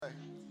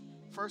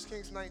1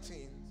 Kings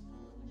 19.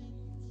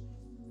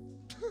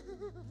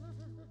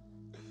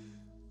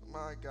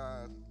 My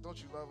God, don't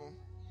you love him?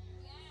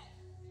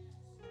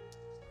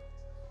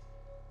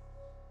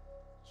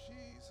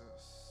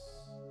 Jesus.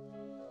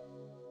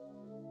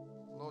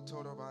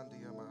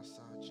 Lotodobandia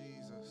Masa.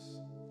 Jesus.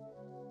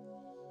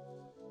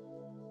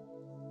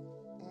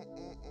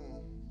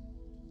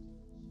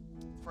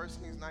 1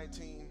 Kings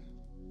 19,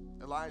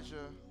 Elijah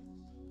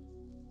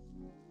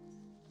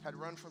had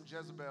run from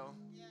Jezebel.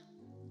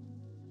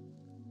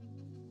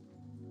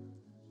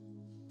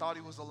 Thought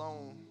he was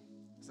alone,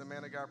 as the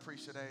man of God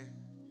preached today,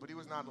 but he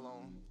was not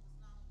alone.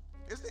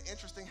 Isn't it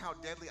interesting how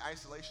deadly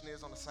isolation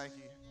is on the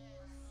psyche?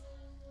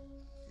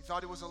 He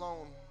thought he was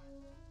alone.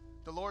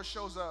 The Lord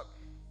shows up.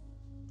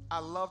 I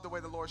love the way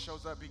the Lord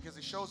shows up because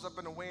he shows up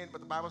in the wind,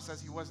 but the Bible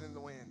says he wasn't in the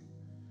wind.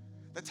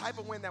 The type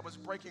of wind that was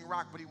breaking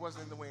rock, but he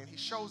wasn't in the wind. He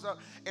shows up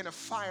in a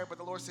fire, but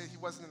the Lord said he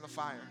wasn't in the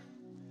fire.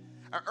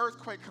 An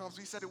earthquake comes.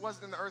 He said it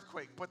wasn't in the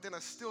earthquake, but then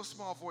a still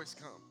small voice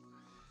comes.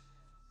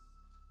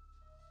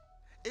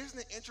 Isn't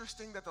it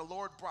interesting that the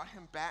Lord brought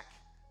him back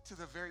to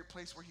the very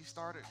place where he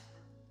started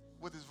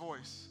with his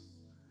voice?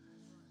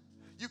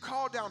 You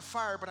called down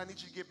fire, but I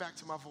need you to get back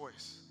to my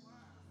voice.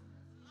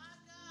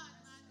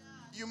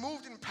 You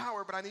moved in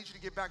power, but I need you to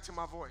get back to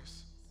my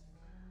voice.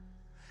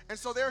 And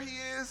so there he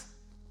is.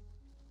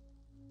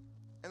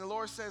 And the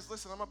Lord says,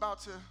 listen, I'm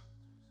about to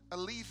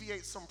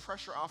alleviate some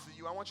pressure off of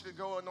you. I want you to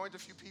go anoint a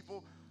few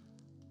people,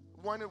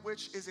 one of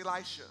which is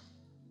Elisha.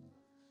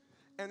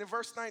 And in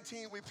verse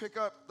 19, we pick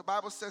up, the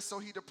Bible says, so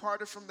he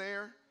departed from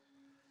there,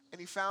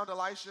 and he found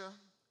Elisha,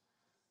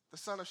 the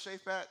son of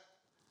Shaphat,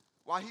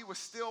 while he was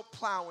still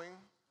plowing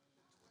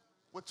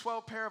with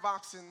 12 pair of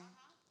oxen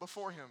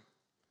before him.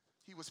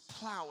 He was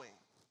plowing.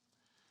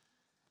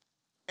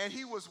 And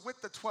he was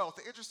with the 12.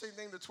 The interesting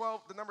thing,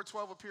 the number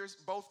 12 appears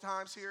both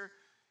times here.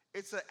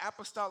 It's an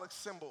apostolic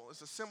symbol.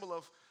 It's a symbol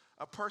of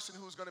a person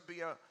who's going to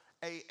be a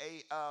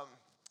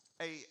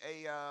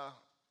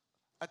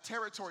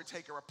territory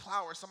taker, a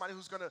plower, somebody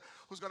who's going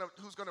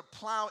to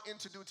plow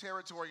into new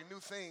territory, new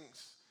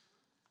things.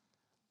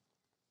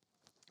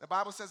 The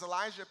Bible says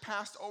Elijah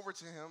passed over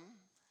to him,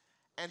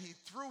 and he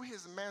threw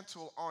his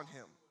mantle on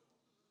him.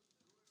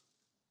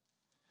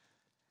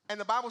 And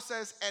the Bible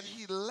says, and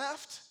he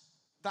left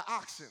the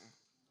oxen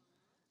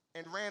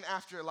and ran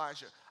after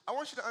Elijah. I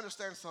want you to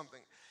understand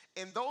something.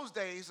 In those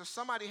days, if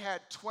somebody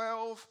had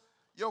 12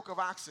 yoke of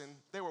oxen,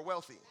 they were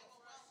wealthy.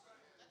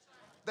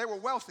 They were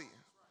wealthy.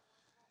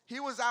 He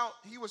was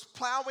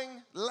plowing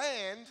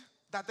land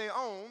that they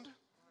owned,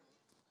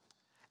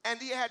 and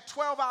he had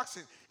 12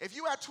 oxen. If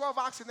you had 12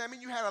 oxen, that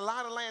means you had a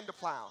lot of land to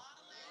plow.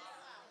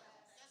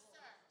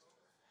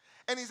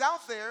 And he's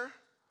out there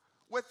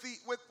with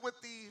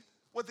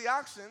the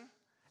oxen,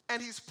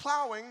 and he's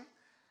plowing,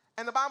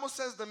 and the Bible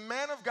says the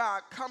man of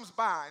God comes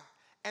by,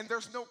 and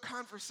there's no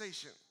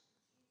conversation.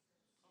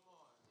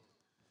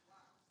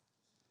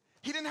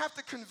 He didn't have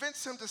to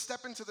convince him to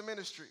step into the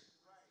ministry.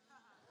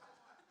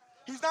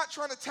 He's not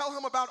trying to tell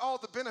him about all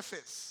the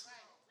benefits.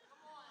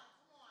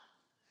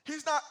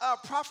 He's not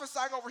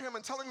prophesying over him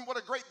and telling him what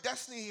a great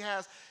destiny he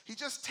has. He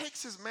just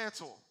takes his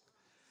mantle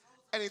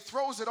and he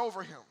throws it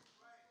over him.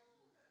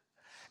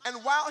 And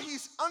while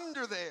he's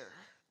under there,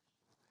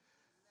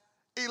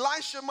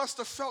 Elisha must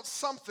have felt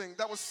something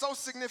that was so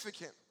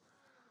significant.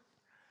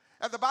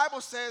 And the Bible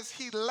says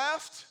he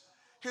left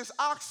his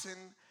oxen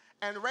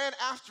and ran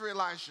after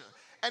Elijah.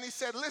 And he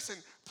said, listen,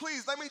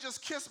 please let me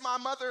just kiss my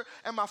mother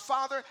and my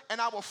father and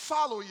I will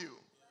follow you.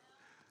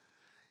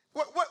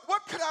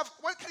 What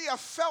could he have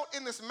felt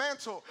in this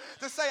mantle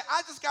to say,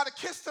 I just got to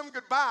kiss them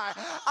goodbye.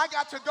 I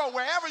got to go.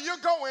 Wherever you're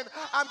going,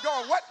 I'm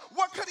going.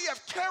 What could he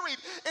have carried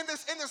in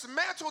this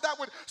mantle that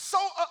would so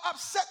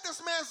upset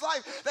this man's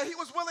life that he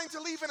was willing to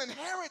leave an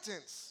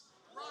inheritance?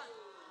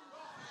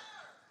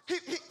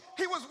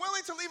 He was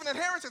willing to leave an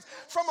inheritance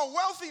from a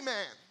wealthy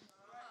man.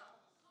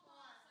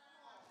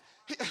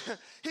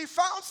 He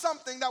found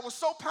something that was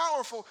so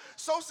powerful,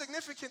 so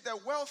significant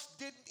that wealth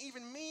didn't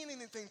even mean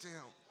anything to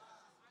him.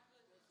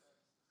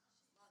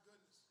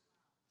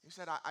 He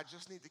said, I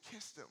just need to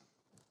kiss them.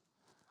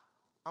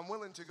 I'm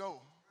willing to go.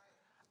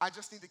 I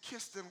just need to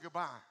kiss them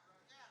goodbye.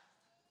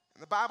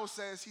 And the Bible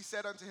says, he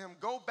said unto him,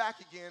 go back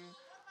again,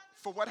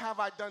 for what have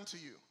I done to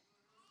you?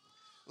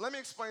 Let me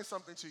explain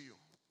something to you.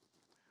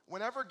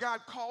 Whenever God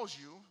calls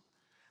you,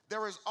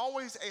 there is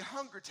always a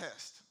hunger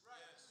test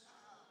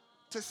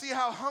to see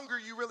how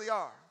hungry you really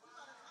are.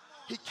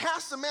 He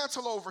casts the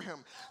mantle over him.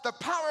 The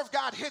power of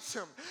God hits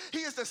him.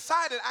 He has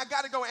decided, I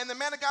got to go. And the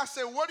man of God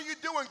said, what are you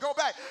doing? Go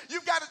back.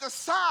 You've got to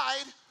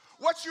decide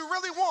what you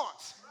really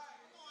want.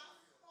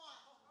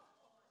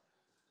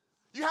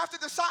 You have to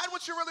decide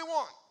what you really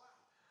want.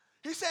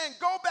 He's saying,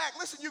 go back.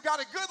 Listen, you got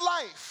a good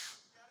life.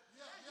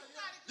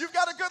 You've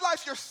got a good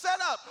life. You're set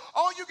up.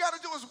 All you got to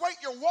do is wait.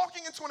 You're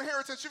walking into an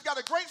inheritance. You've got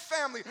a great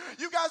family.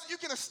 You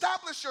can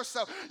establish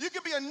yourself. You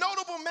can be a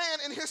notable man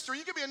in history.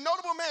 You can be a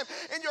notable man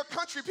in your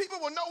country. People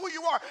will know who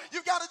you are.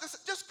 You've got to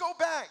just go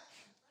back.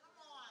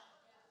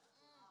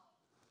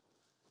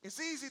 It's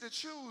easy to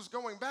choose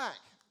going back.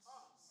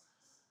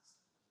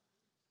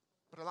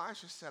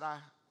 Elijah said, I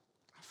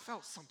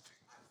felt something.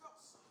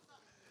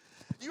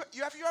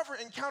 Have you ever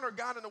encountered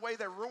God in a way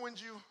that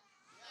ruined you?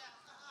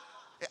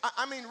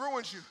 I mean,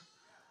 ruined you.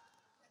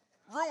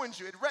 Ruined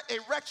you. It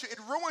wrecked you. It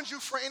ruins you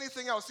for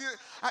anything else. You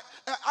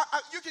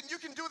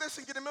can do this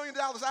and get $1 million.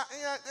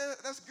 Yeah,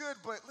 that's good,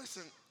 but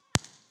listen,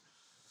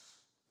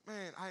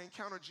 man, I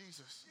encountered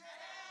Jesus.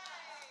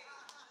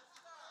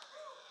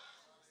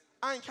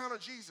 I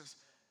encountered Jesus.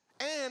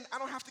 And I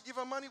don't have to give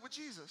up money with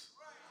Jesus.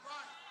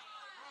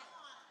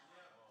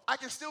 I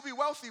can still be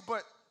wealthy,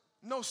 but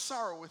no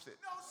sorrow with it.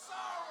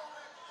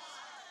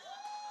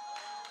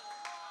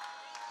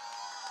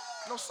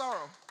 No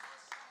sorrow.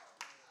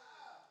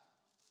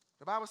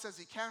 The Bible says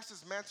he cast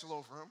his mantle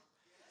over him.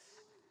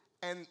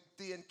 And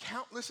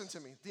listen to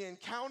me, the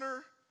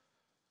encounter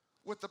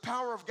with the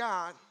power of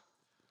God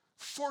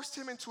forced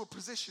him into a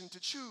position to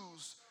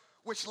choose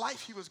which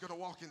life he was going to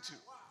walk into.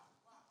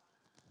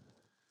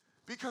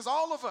 Because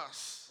all of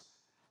us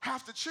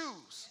have to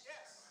choose.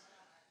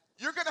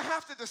 You're going to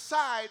have to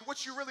decide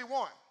what you really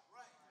want.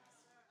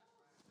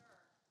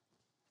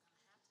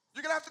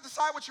 You're going to have to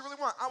decide what you really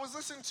want. I was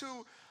listening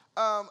to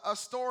a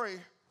story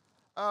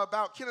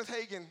about Kenneth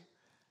Hagin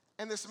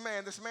and this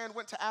man. This man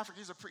went to Africa.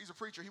 He's a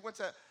preacher. He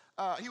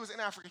was in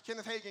Africa.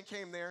 Kenneth Hagin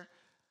came there.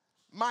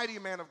 Mighty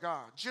man of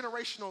God.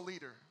 Generational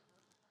leader.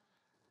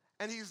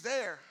 And he's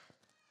there.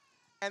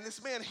 And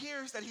this man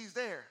hears that he's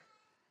there.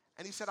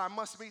 And he said, I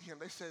must meet him.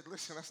 They said,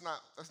 listen, that's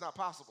not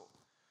possible.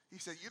 He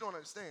said, you don't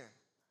understand.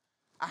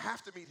 I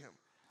have to meet him.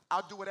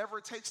 I'll do whatever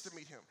it takes to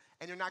meet him.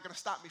 And you're not going to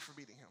stop me from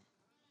meeting him.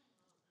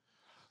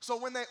 So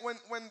when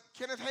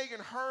Kenneth Hagin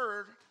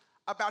heard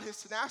about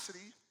his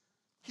tenacity,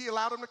 he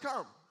allowed him to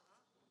come.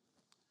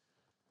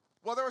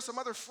 Well, there were some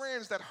other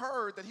friends that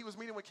heard that he was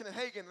meeting with Kenneth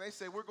Hagin, and they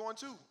said, we're going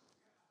too.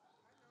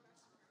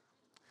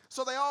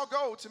 So they all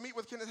go to meet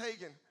with Kenneth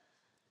Hagin.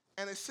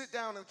 And they sit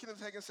down, and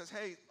Kenneth Hagin says,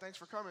 hey, thanks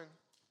for coming.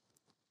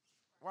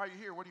 Why are you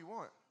here? What do you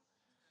want?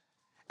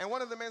 And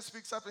one of the men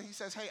speaks up, and he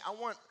says, hey, I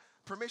want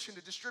permission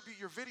to distribute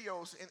your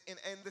videos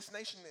in this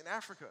nation in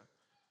Africa.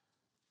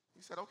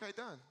 He said, okay,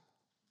 done.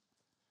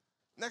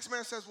 Next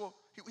man says, well,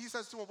 he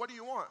says to him, what do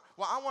you want?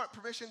 Well, I want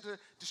permission to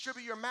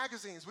distribute your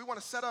magazines. We want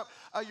to set up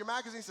your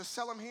magazines to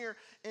sell them here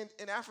in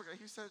Africa.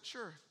 He said,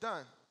 sure,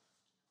 done.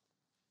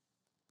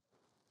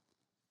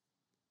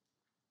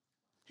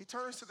 He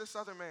turns to this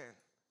other man.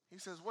 He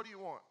says, what do you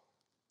want?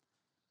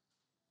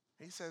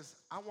 He says,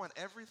 I want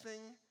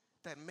everything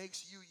that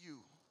makes you you.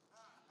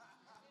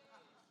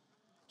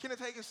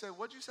 Kenneth Hagin said,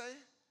 what'd you say?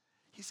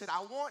 He said,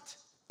 I want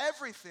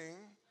everything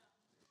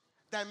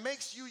that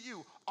makes you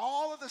you.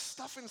 All of the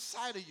stuff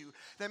inside of you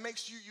that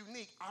makes you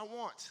unique, I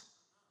want.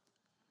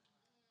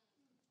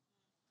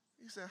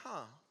 He said,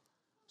 huh.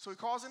 So he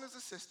calls in his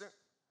assistant.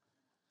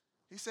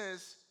 He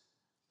says,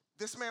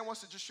 this man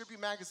wants to distribute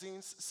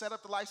magazines, set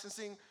up the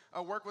licensing,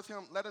 work with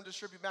him, let him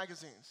distribute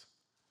magazines.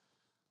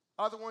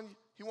 Other one,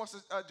 he wants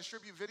to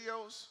distribute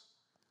videos.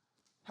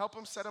 Help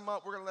him, set him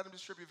up. We're going to let him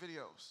distribute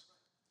videos.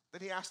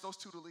 Then he asked those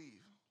two to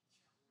leave.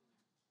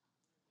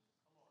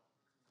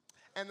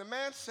 And the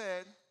man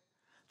said,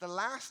 the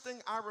last thing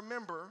I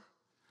remember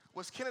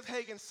was Kenneth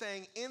Hagin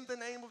saying, in the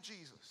name of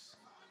Jesus.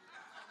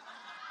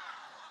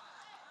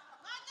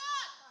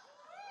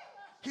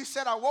 He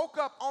said, I woke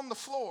up on the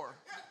floor.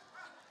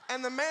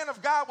 And the man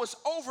of God was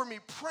over me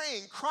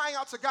praying, crying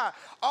out to God.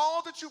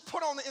 All that you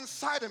put on the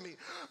inside of me,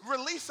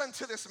 release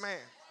unto this man.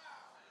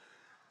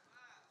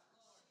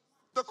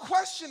 The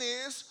question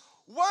is,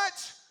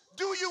 what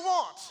do you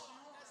want?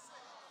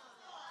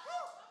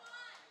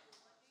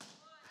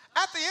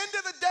 At the end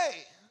of the day,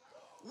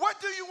 what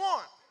do you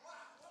want?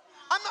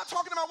 I'm not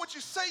talking about what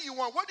you say you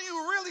want. What do you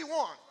really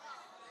want?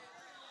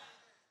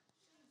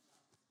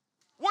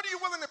 What are you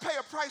willing to pay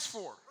a price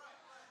for?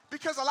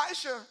 Because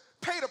Elisha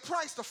paid a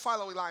price to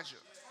follow Elijah.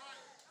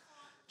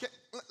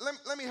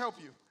 Let me help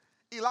you.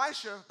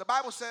 Elisha, the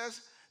Bible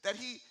says that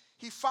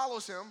he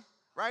follows him,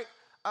 right?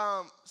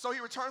 So he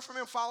returned from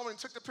him following and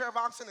took the pair of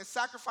oxen and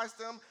sacrificed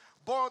them,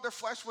 boiled their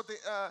flesh with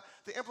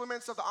the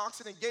implements of the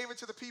oxen and gave it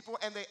to the people,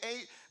 and they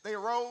ate. They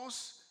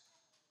arose.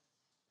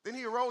 Then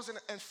he arose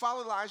and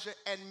followed Elijah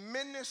and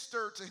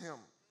ministered to him.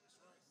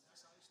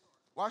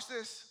 Watch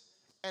this.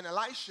 And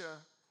Elisha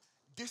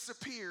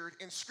disappeared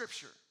in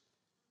Scripture.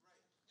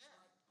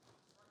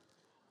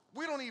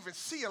 We don't even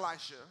see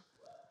Elisha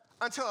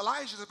until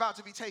Elijah is about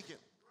to be taken.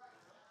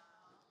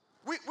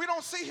 We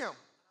don't see him.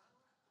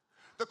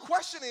 The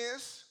question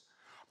is,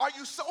 are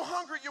you so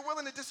hungry you're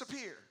willing to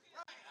disappear?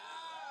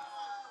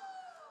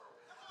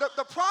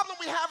 The problem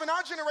we have in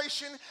our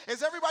generation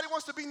is everybody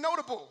wants to be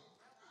notable.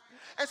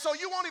 And so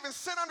you won't even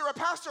sit under a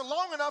pastor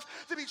long enough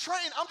to be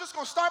trained. I'm just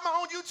going to start my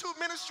own YouTube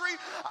ministry.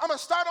 I'm going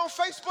to start on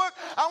Facebook.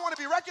 I want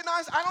to be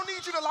recognized. I don't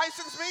need you to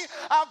license me.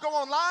 I'll go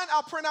online.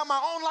 I'll print out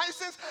my own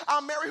license.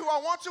 I'll marry who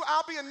I want to.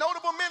 I'll be a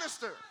notable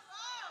minister.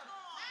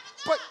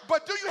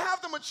 But do you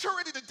have the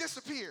maturity to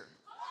disappear?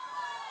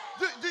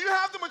 Do you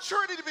have the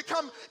maturity to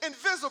become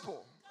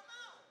invisible?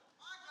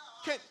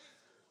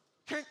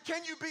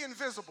 Can you be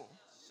invisible?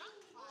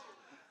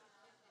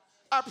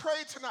 I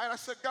prayed tonight. I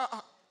said, God,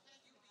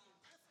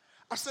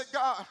 I said,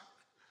 God,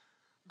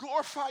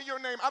 glorify your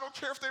name. I don't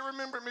care if they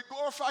remember me.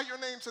 Glorify your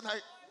name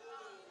tonight.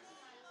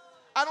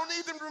 I don't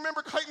need them to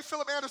remember Clayton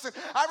Philip Anderson.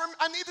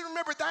 I need to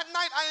remember that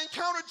night I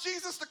encountered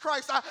Jesus the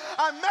Christ.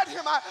 I met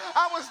him.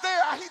 I was there.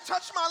 He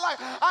touched my life.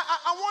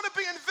 I want to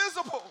be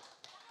invisible.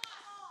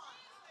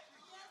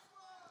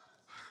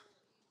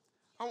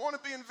 I want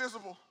to be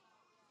invisible.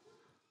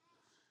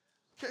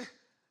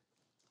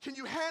 Can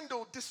you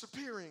handle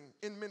disappearing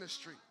in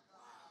ministry?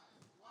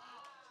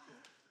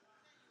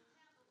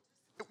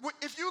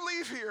 If you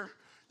leave here,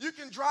 you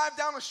can drive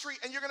down the street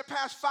and you're going to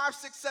pass 5,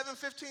 6, 7,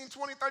 15,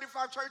 20,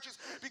 35 churches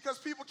because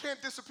people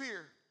can't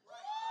disappear.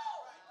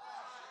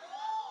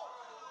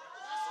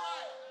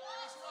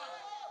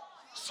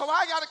 So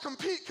I got to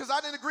compete because I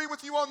didn't agree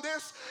with you on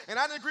this and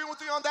I didn't agree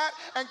with you on that.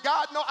 And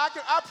God, no,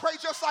 I pray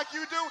just like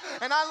you do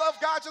and I love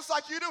God just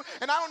like you do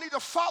and I don't need to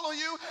follow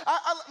you.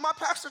 My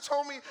pastor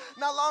told me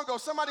not long ago,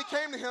 somebody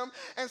came to him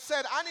and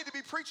said, I need to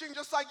be preaching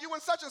just like you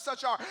and such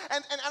are.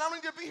 And I don't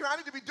need to be here. I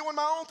need to be doing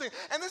my own thing.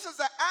 And this is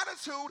the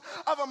attitude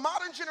of a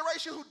modern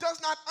generation who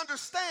does not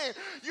understand.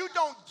 You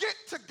don't get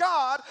to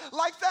God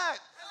like that.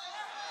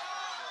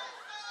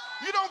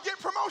 You don't get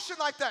promotion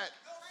like that.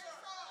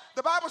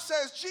 The Bible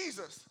says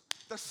Jesus,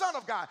 the Son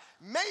of God,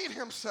 made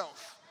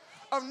himself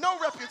of no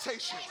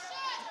reputation.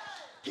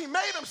 He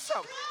made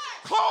himself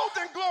clothed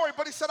in glory,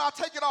 but he said, I'll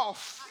take it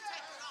off.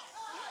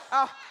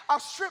 I'll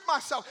strip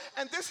myself.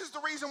 And this is the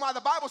reason why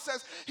the Bible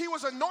says he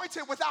was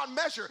anointed without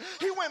measure.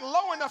 He went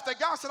low enough that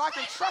God said, I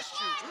can trust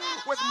you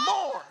with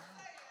more.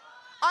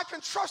 I can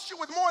trust you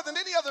with more than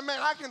any other man.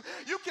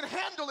 You can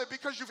handle it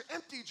because you've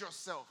emptied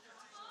yourself.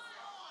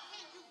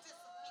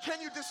 Can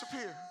you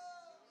disappear?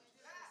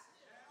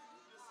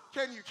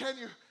 Can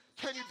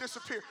you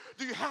disappear?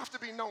 Do you have to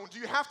be known? Do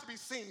you have to be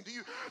seen?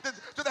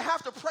 Do they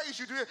have to praise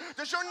you?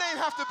 Does your name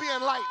have to be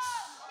in lights?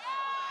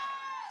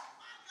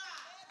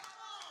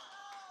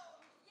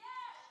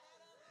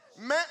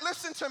 Man,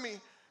 listen to me.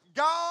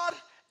 God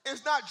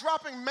is not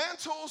dropping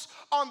mantles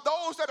on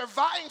those that are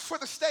vying for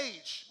the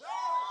stage.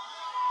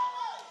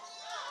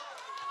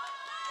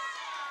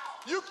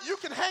 You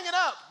can hang it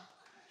up.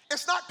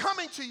 It's not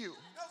coming to you.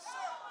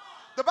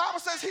 The Bible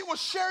says he will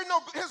share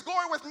his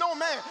glory with no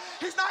man.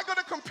 He's not going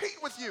to compete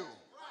with you.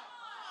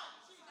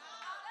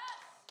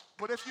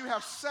 But if you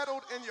have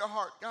settled in your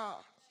heart, God,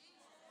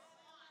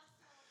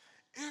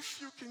 if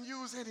you can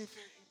use anything,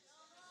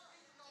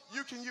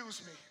 you can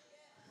use me.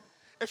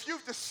 If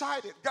you've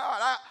decided,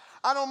 God,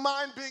 I don't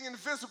mind being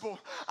invisible.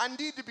 I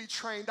need to be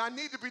trained. I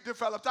need to be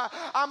developed.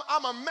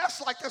 I'm a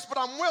mess like this, but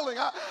I'm willing.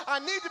 I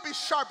need to be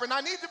sharpened.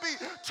 I need to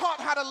be taught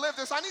how to live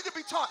this. I need to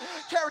be taught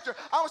character.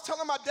 I was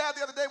telling my dad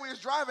the other day when he was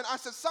driving, I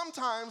said,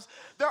 sometimes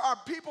there are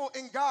people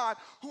in God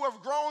who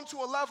have grown to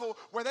a level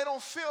where they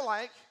don't feel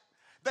like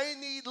they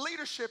need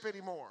leadership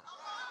anymore.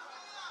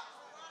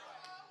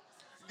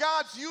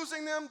 God's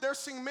using them. They're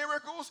seeing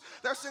miracles.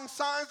 They're seeing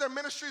signs. Their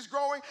ministry's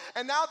growing.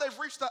 And now they've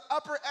reached the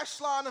upper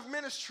echelon of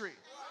ministry.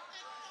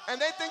 And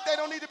they think they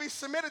don't need to be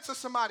submitted to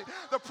somebody.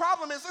 The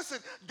problem is, listen,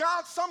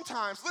 God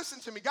sometimes, listen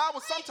to me, God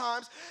will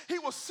sometimes, he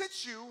will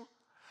sit you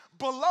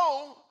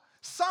below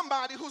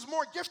somebody who's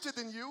more gifted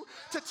than you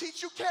to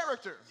teach you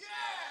character.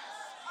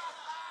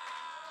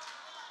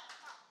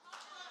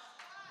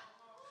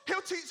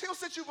 He'll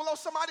sit you below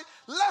somebody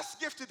less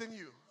gifted than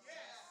you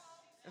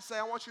and say,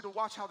 I want you to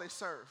watch how they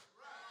serve.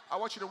 I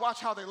want you to watch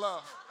how they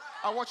love.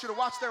 I want you to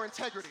watch their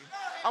integrity.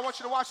 I want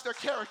you to watch their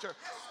character.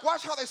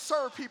 Watch how they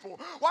serve people.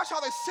 Watch how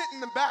they sit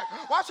in the back.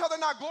 Watch how they're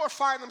not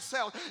glorifying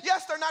themselves.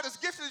 Yes, they're not as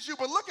gifted as you,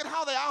 but look at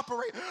how they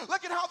operate.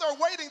 Look at how they're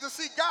waiting to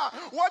see, God,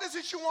 what is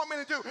it you want me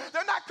to do?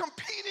 They're not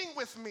competing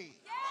with me.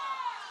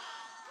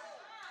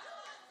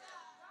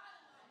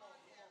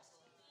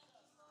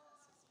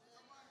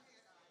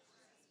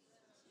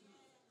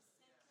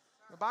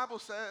 The Bible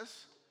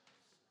says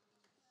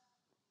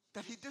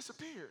that he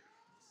disappeared.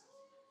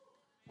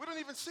 We don't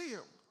even see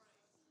him.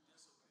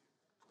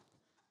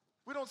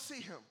 We don't see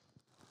him.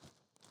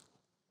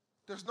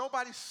 There's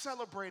nobody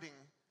celebrating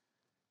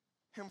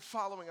him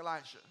following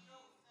Elijah.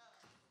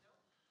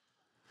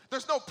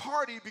 There's no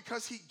party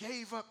because he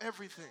gave up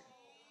everything.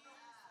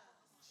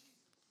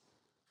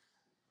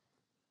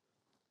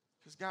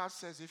 Because God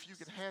says, if you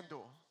can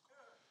handle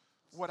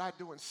what I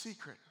do in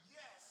secret,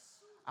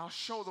 I'll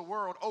show the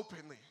world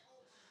openly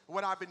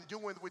what I've been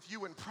doing with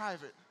you in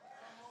private.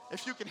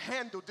 If you can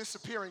handle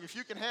disappearing, if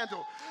you can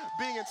handle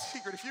being in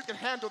secret, if you can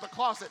handle the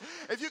closet,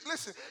 if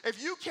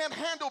you can't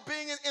handle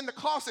being in the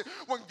closet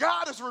when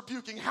God is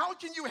rebuking, how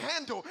can you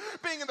handle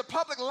being in the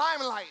public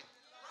limelight?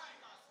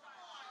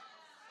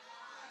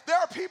 There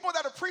are people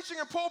that are preaching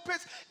in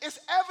pulpits, it's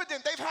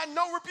evident they've had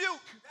no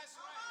rebuke.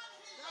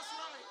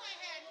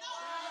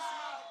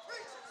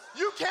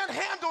 You can't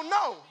handle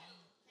no.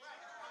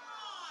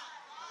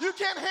 You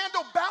can't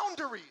handle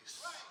boundaries.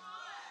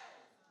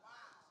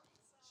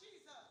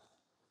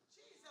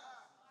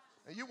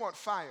 And you want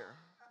fire.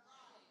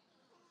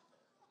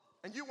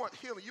 And you want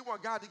healing. You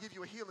want God to give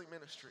you a healing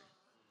ministry.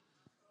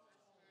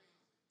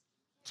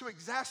 To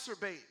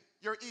exacerbate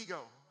your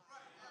ego.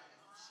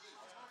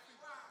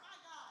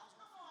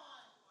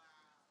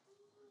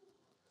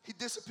 He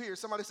disappeared.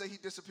 Somebody say he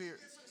disappeared.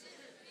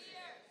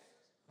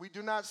 We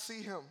do not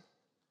see him.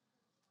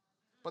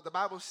 But the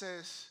Bible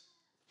says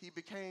he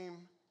became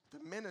the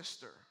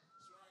minister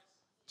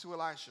to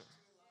Elisha.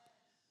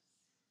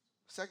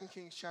 2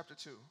 Kings chapter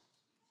 2.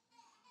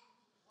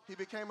 He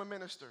became a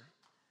minister.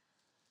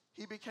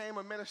 He became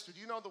a minister. Do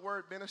you know the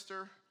word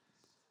minister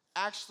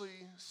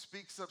actually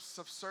speaks of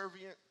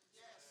subservient?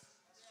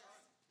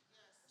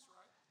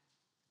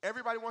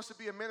 Everybody wants to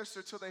be a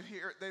minister till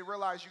they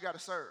realize you got to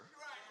serve.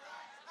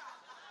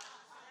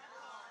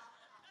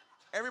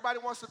 Everybody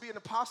wants to be an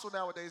apostle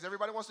nowadays.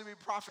 Everybody wants to be a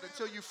prophet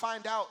until you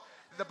find out.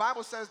 The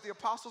Bible says the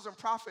apostles and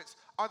prophets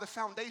are the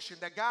foundation,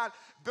 that God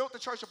built the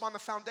church upon the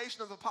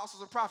foundation of the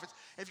apostles and prophets.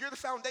 If you're the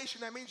foundation,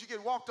 that means you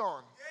get walked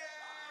on.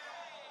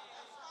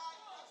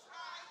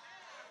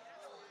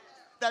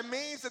 That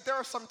means that there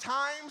are some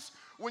times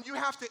when you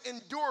have to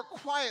endure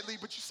quietly,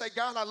 but you say,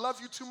 God, I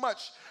love you too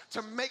much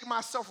to make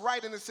myself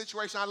right in this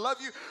situation. I love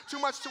you too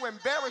much to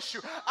embarrass you.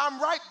 I'm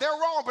right, they're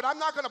wrong, but I'm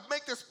not going to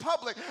make this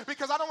public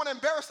because I don't want to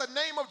embarrass the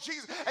name of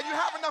Jesus. And you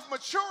have enough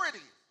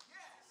maturity.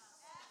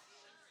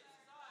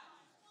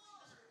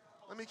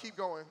 Let me keep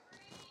going.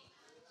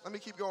 Let me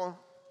keep going.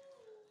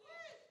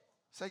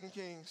 2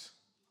 Kings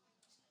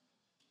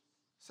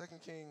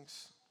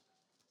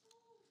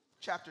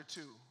chapter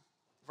 2,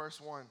 verse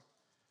 1.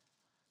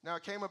 Now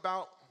it came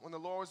about when the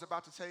Lord was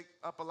about to take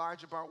up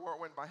Elijah by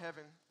whirlwind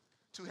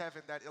to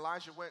heaven, that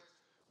Elijah went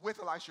with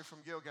Elisha from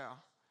Gilgal.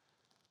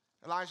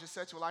 Elijah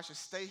said to Elisha,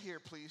 stay here,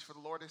 please, for the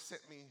Lord has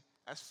sent me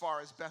as far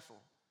as Bethel.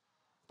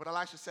 But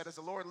Elisha said, as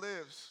the Lord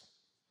lives,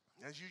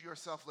 as you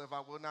yourself live,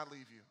 I will not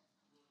leave you.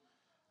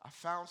 I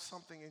found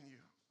something in you.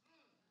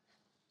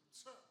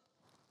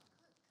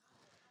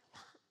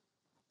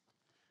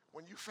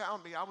 When you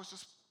found me, I was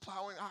just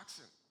plowing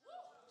oxen.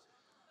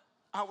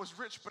 I was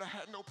rich, but I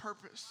had no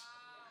purpose.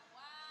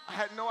 I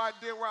had no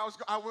idea where I was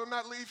going. I will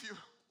not leave you.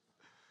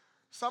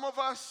 Some of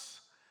us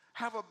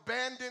have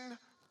abandoned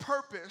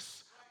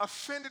purpose,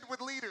 offended with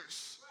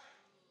leaders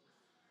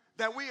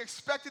that we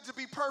expected to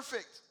be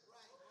perfect,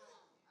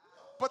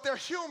 but they're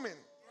human.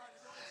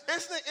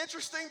 Isn't it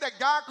interesting that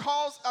God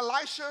calls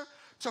Elisha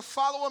to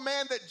follow a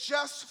man that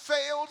just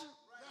failed?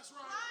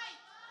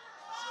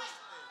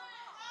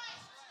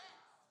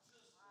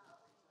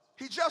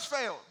 He just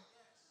failed.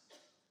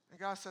 And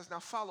God says, now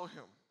follow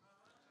him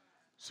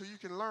so you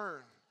can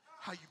learn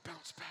how you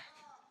bounce back.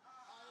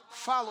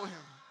 Follow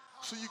him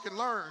so you can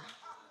learn.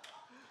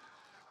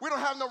 We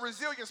don't have no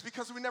resilience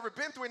because we've never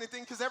been through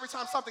anything, because every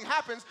time something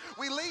happens,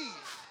 we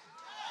leave.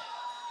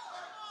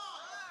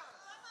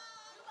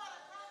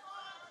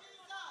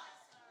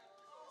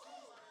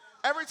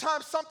 Every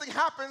time something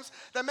happens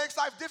that makes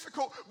life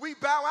difficult, we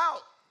bow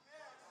out.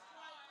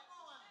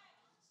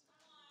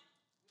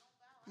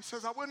 He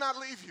says, I will not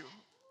leave you.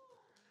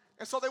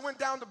 And so they went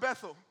down to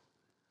Bethel.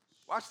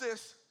 Watch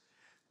this.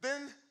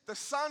 Then the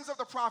sons of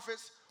the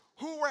prophets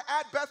who were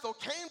at Bethel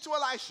came to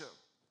Elisha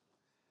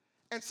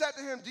and said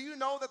to him, do you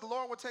know that the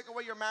Lord will take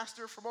away your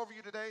master from over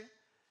you today?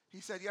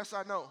 He said, yes,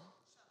 I know.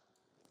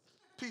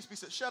 Peace be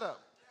said. Shut up.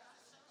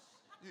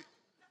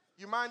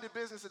 You mind your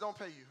business that don't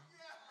pay you.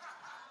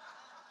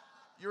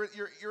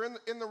 You're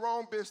in the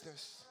wrong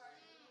business.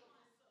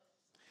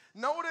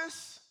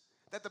 Notice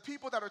that the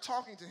people that are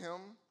talking to him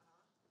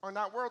are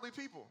not worldly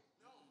people.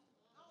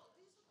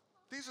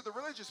 These are the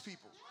religious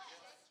people.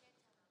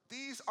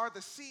 These are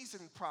the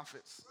seasoned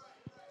prophets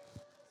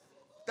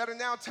that are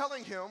now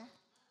telling him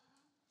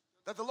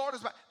that the Lord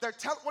is back.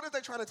 What are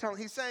they trying to tell him?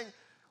 He's saying,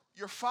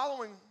 you're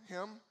following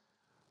him,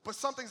 but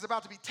something's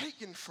about to be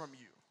taken from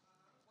you.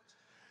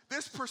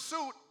 This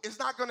pursuit is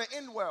not going to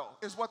end well,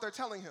 is what they're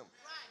telling him.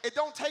 It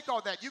don't take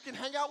all that. You can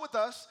hang out with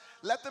us,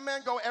 let the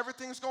man go,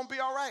 everything's going to be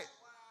all right.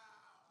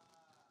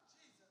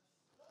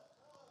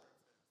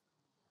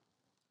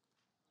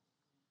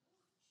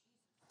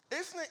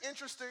 Isn't it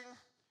interesting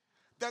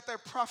that they're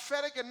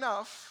prophetic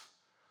enough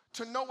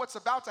to know what's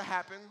about to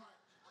happen,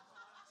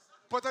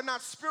 but they're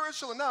not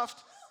spiritual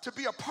enough to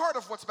be a part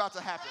of what's about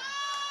to happen?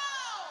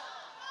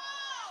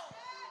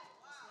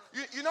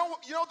 You know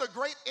the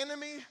great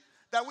enemy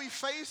that we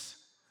face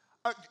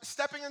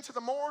stepping into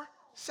the more?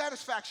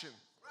 Satisfaction.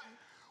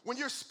 When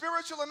you're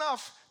spiritual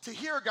enough to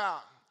hear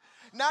God,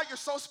 now you're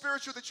so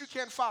spiritual that you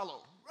can't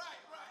follow.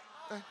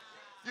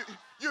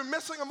 You're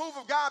missing a move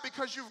of God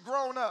because you've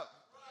grown up.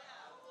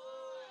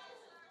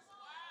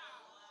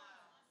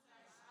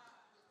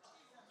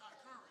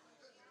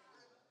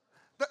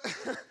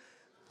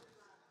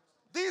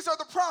 These are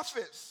the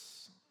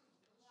prophets.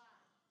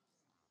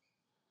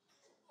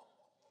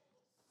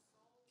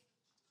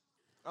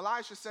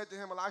 Elisha said to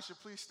him, Elisha,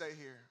 please stay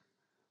here,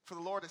 for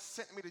the Lord has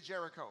sent me to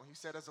Jericho. He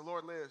said, as the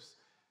Lord lives,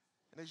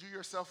 and as you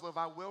yourself live,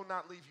 I will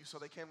not leave you. So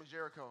they came to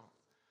Jericho.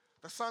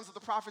 The sons of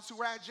the prophets who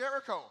were at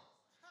Jericho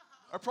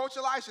approached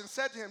Elisha and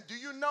said to him, do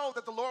you know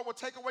that the Lord will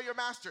take away your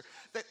master?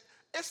 That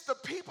it's the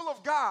people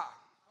of God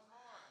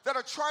that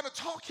are trying to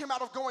talk him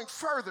out of going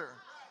further.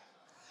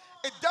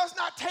 It does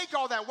not take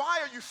all that. Why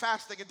are you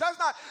fasting? It does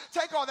not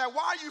take all that.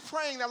 Why are you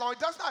praying that long? It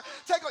does not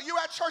take all. You're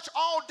at church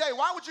all day.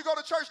 Why would you go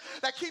to church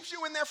that keeps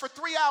you in there for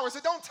 3 hours?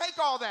 It don't take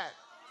all that.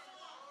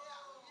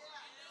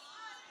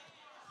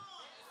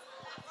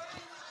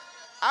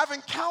 I've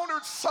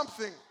encountered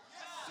something.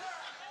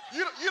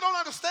 You don't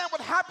understand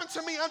what happened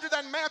to me under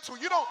that mantle.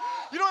 You don't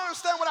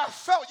understand what I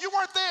felt. You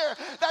weren't there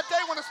that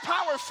day when his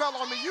power fell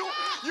on me. You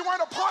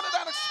weren't a part of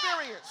that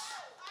experience.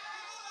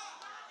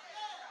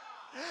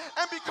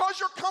 And because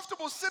you're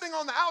comfortable sitting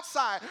on the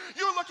outside,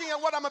 you're looking at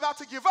what I'm about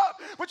to give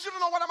up, but you don't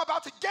know what I'm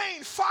about to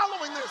gain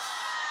following this.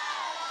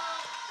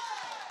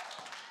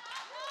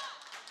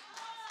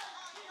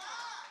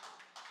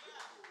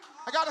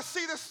 I got to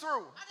see this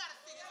through.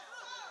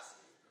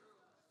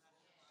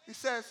 He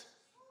says,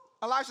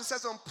 Elijah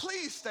says to him,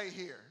 please stay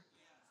here,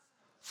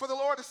 for the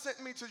Lord has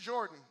sent me to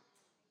Jordan.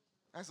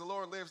 As the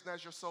Lord lives and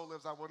as your soul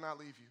lives, I will not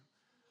leave you.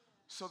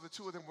 So the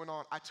two of them went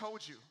on. I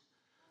told you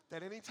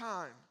that any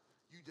time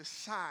you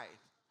decide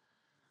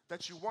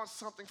that you want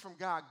something from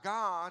God,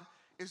 God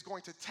is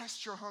going to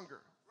test your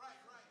hunger. Right.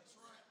 That's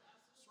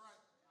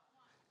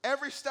right.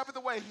 Every step of the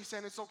way, he's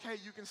saying, it's okay,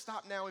 you can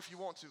stop now if you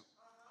want to.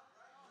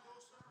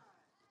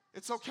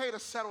 It's okay to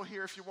settle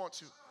here if you want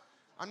to.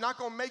 I'm not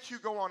going to make you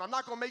go on. I'm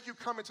not going to make you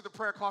come into the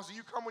prayer closet.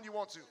 You come when you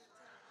want to.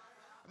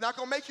 I'm not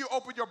going to make you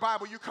open your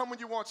Bible. You come when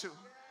you want to.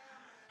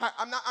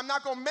 I'm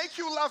not going to make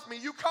you love me.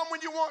 You come when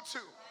you want to.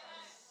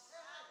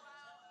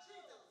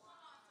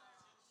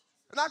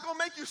 I'm not going to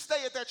make you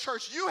stay at that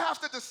church. You have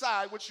to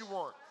decide what you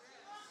want.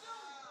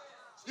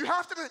 You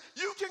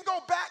can go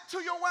back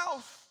to your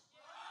wealth.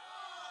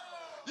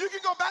 You can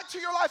go back to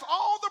your life.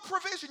 All the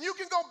provision, you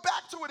can go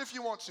back to it if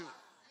you want to.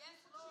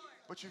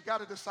 But you've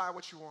got to decide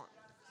what you want.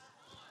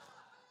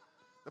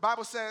 The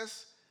Bible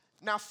says,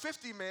 now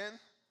 50 men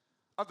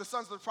of the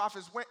sons of the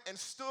prophets went and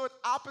stood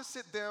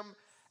opposite them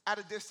at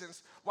a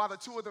distance while the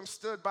two of them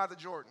stood by the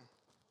Jordan.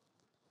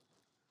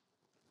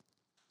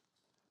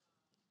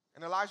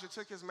 And Elijah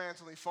took his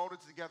mantle and he folded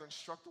it together and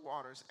struck the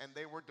waters, and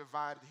they were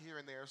divided here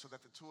and there so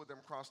that the two of them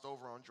crossed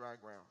over on dry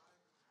ground.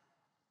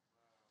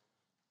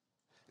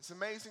 It's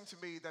amazing to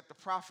me that the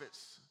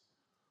prophets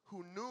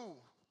who knew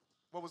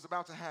what was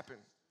about to happen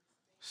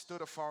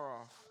stood afar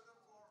off.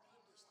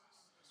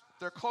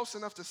 They're close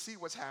enough to see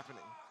what's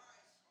happening.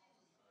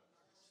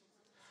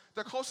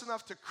 They're close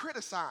enough to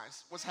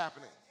criticize what's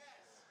happening.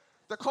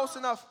 They're close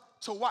enough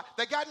to watch.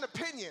 They got an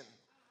opinion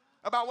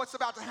about what's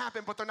about to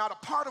happen, but they're not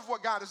a part of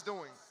what God is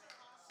doing.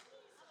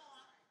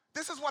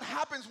 This is what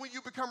happens when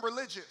you become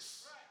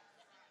religious.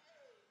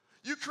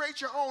 You create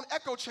your own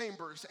echo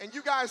chambers, and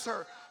you guys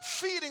are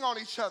feeding on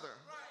each other.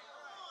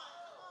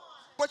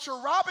 But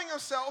you're robbing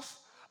yourself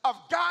of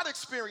God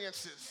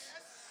experiences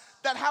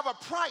that have a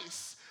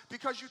price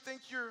because you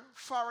think you're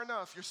far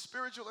enough, you're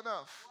spiritual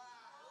enough.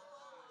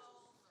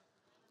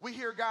 We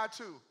hear God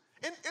too.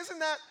 And isn't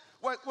that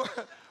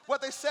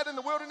what they said in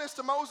the wilderness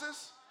to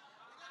Moses?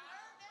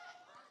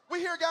 We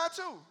hear God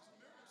too.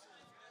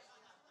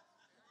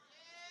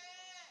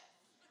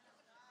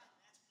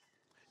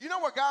 You know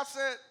what God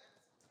said?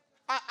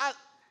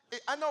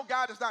 I know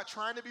God is not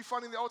trying to be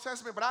funny in the Old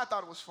Testament, but I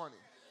thought it was funny.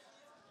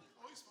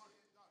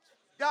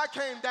 God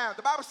came down.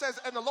 The Bible says,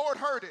 and the Lord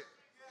heard it.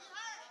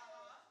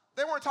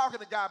 They weren't talking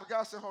to God, but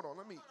God said, hold on,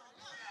 let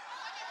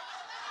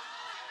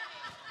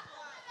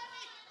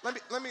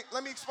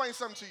me explain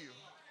something to you.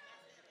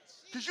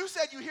 Because you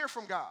said you hear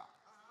from God.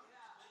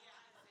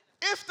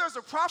 If there's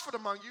a prophet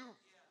among you,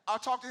 I'll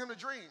talk to him in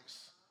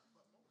dreams.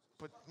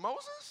 But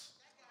Moses?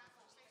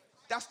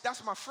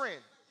 That's my friend.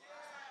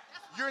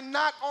 You're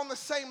not on the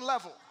same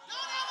level.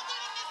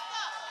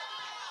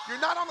 You're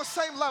not on the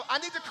same level. I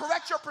need to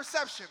correct your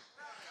perception.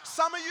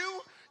 Some of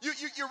you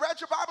read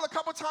your Bible a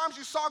couple times,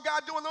 you saw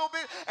God do a little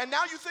bit, and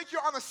now you think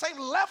you're on the same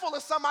level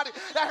as somebody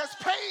that has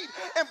paid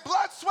in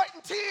blood, sweat,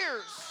 and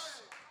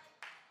tears.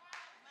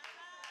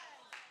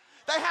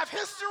 They have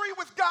history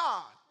with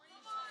God.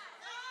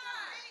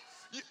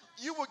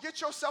 You will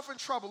get yourself in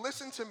trouble.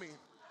 Listen to me.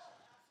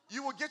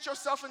 You will get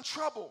yourself in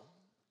trouble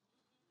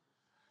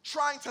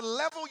trying to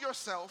level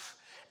yourself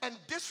and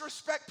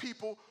disrespect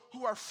people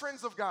who are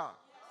friends of God.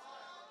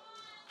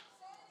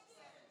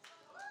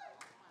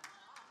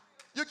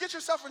 You'll get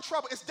yourself in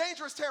trouble. It's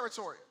dangerous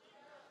territory.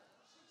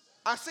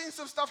 I've seen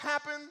some stuff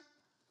happen.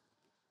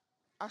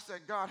 I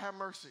said, God, have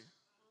mercy.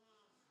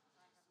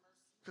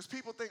 Because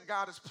people think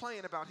God is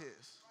playing about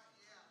his.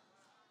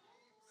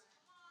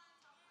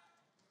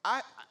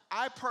 I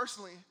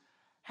personally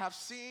have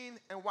seen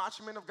and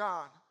watched men of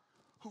God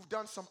who've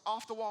done some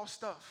off-the-wall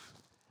stuff.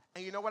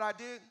 And you know what I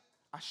did?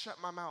 I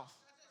shut my mouth.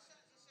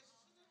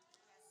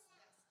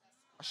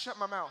 I shut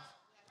my mouth.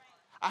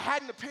 I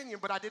had an opinion,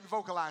 but I didn't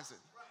vocalize it.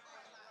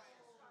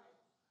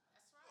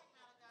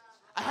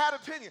 I had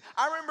opinion.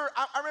 I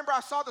remember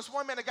I saw this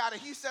one man of God,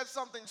 and he said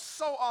something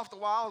so off the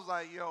wall. I was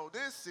like, yo,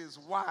 this is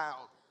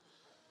wild.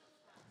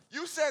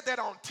 You said that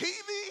on TV?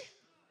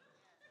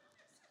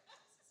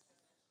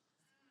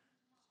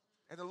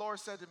 And the Lord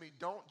said to me,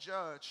 don't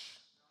judge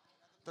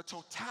the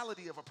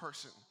totality of a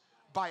person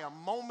by a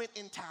moment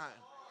in time.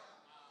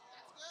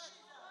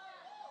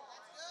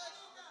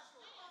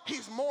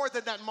 he's more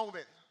than that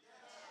moment.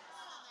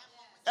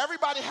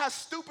 Everybody has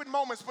stupid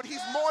moments, but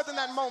he's more than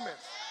that moment.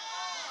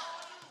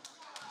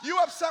 You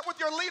upset with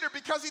your leader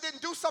because he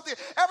didn't do something.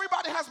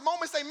 Everybody has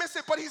moments they miss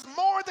it, but he's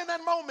more than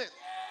that moment.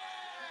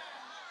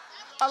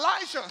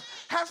 Elijah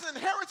has an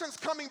inheritance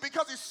coming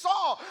because he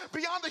saw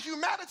beyond the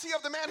humanity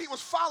of the man he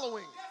was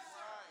following.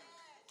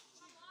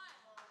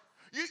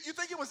 You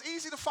think it was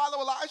easy to follow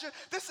Elijah?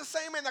 This is the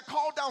same man that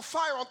called down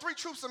fire on 3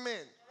 troops of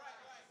men.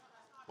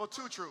 Well,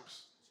 2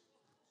 troops.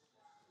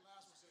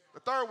 The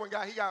third one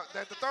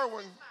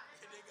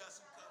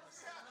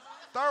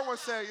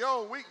said,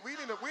 yo, we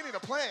need a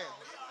plan.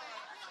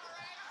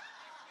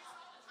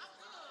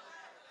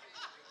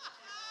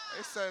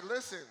 They said,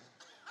 listen.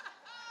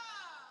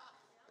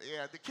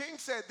 Yeah, the king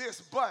said this,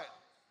 but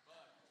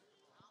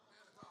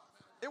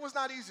it was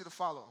not easy to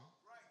follow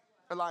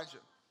Elijah.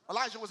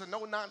 Elijah was a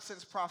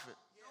no-nonsense prophet.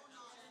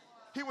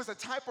 He was a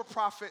type of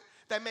prophet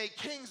that made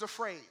kings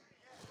afraid.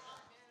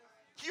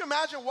 Can you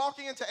imagine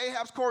walking into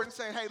Ahab's court and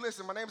saying, hey,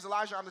 listen, my name is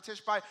Elijah, I'm the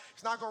Tishbite.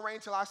 It's not going to rain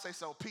until I say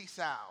so. Peace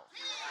out.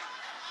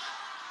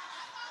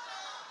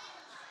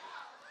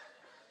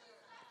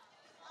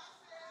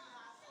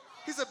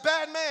 He's a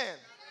bad man.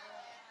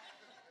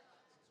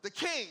 The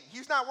king,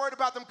 he's not worried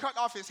about them cutting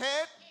off his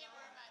head.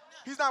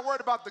 He's not worried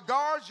about the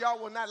guards. Y'all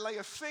will not lay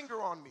a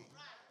finger on me.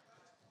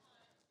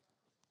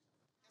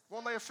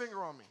 Won't lay a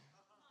finger on me.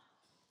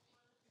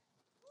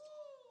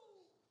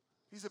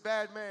 He's a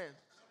bad man.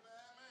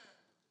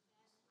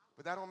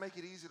 But that don't make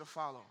it easy to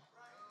follow.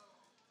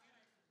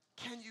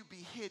 Can you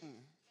be hidden?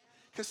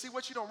 Because see,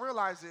 what you don't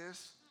realize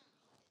is,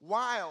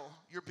 while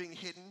you're being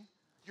hidden,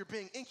 you're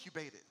being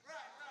incubated.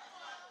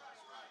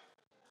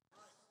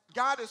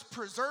 God is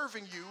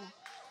preserving you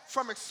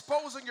from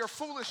exposing your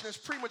foolishness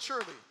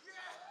prematurely.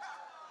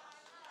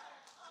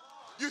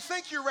 You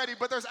think you're ready,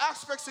 but there's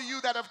aspects of you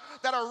that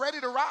are ready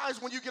to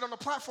rise when you get on the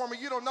platform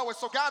and you don't know it.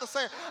 So God is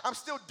saying, I'm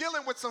still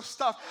dealing with some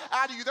stuff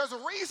out of you. There's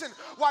a reason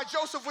why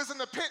Joseph was in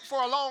the pit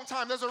for a long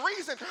time. There's a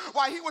reason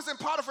why he was in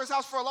Potiphar's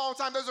house for a long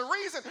time. There's a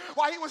reason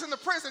why he was in the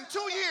prison 2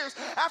 years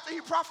after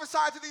he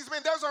prophesied to these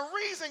men. There's a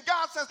reason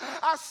God says,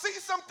 I see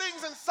some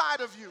things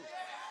inside of you.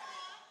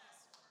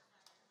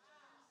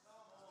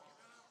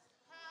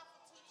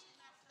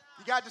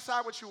 You got to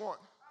decide what you want.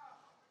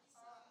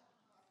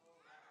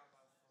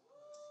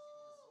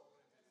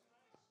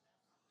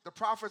 The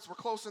prophets were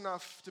close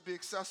enough to be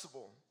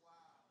accessible,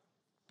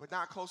 but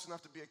not close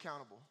enough to be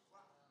accountable.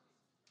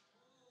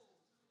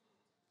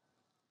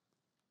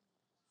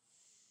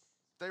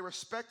 They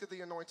respected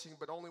the anointing,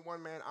 but only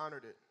one man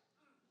honored it.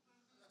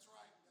 That's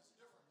right. That's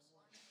the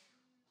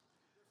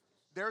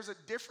difference. There's a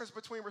difference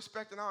between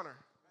respect and honor.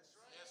 That's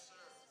right. Yes, sir.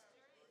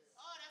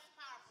 Oh, that's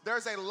powerful.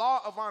 There's a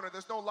law of honor.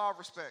 There's no law of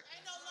respect.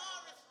 Ain't no law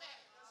of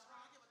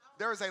respect.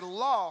 There is a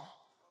law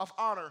of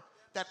honor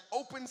that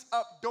opens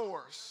up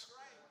doors.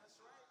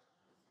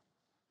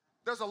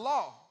 There's a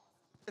law.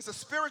 It's a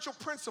spiritual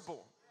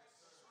principle.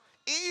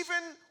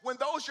 Even when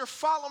those you're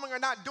following are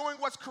not doing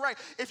what's correct,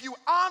 if you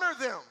honor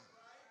them,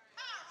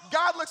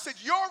 God looks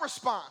at your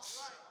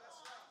response.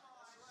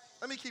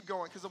 Let me keep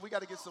going because we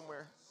got to get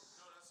somewhere.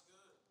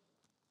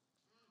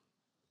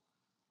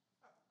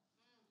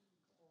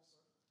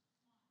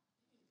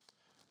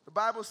 The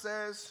Bible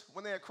says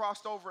when they had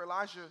crossed over,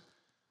 Elijah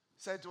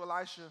said to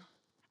Elisha,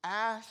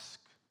 ask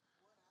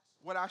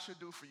what I should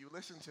do for you.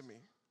 Listen to me.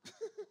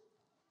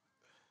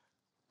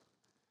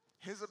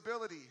 His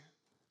ability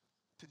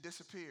to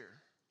disappear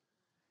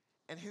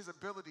and his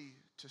ability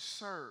to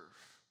serve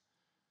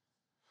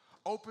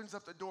opens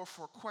up the door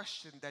for a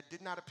question that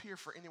did not appear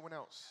for anyone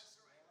else.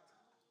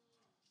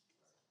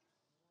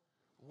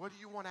 What do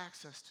you want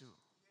access to?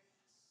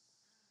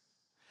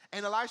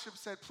 And Elisha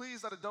said,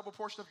 please let a double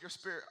portion of your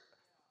spirit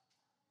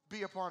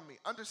be upon me.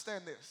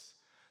 Understand this.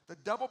 The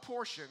double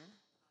portion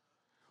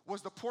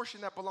was the portion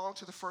that belonged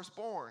to the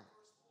firstborn.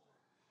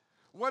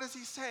 What is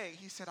he saying?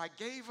 He said, I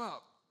gave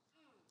up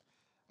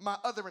my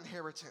other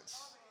inheritance.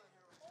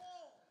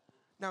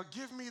 Now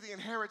give me the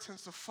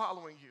inheritance of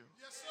following you.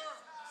 Yes, sir.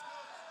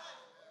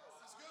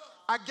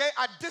 That's good.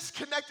 I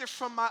disconnected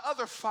from my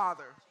other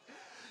father.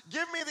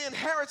 Give me the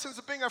inheritance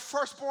of being a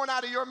firstborn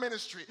out of your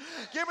ministry.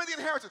 Give me the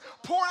inheritance.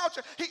 Pour out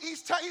your,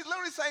 he's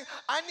literally saying,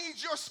 I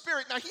need your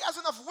spirit. Now he has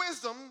enough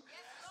wisdom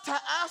to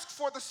ask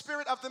for the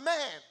spirit of the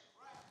man.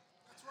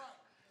 That's right.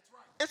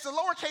 It's a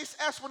lowercase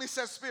s when he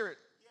says spirit.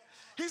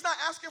 He's not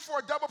asking for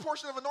a double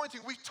portion of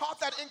anointing. We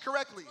taught that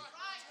incorrectly.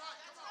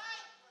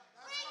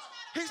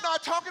 He's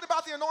not talking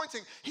about the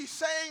anointing. He's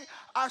saying,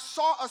 I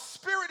saw a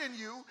spirit in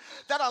you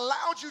that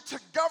allowed you to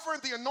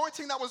govern the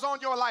anointing that was on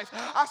your life.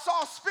 I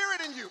saw a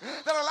spirit in you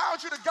that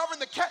allowed you to govern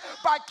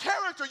by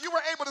character. You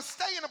were able to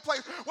stay in a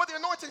place where the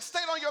anointing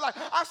stayed on your life.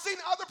 I've seen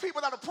other people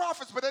that are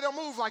prophets, but they don't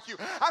move like you.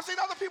 I've seen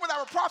other people that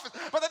were prophets,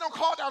 but they don't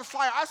call down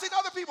fire. I've seen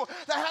other people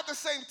that had the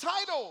same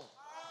title,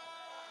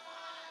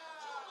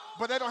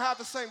 but they don't have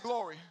the same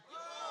glory.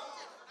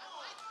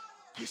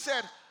 He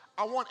said,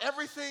 I want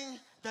everything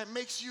that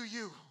makes you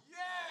you.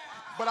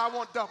 But I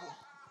want double.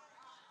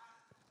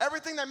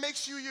 Everything that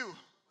makes you you,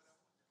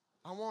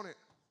 I want it.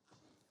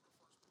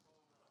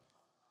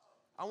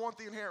 I want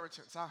the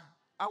inheritance.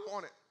 I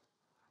want it.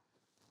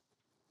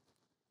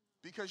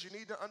 Because you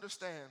need to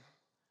understand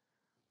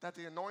that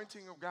the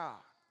anointing of God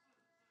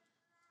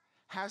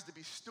has to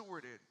be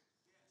stewarded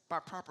by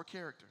proper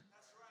character.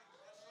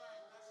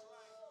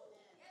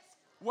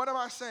 What am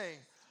I saying?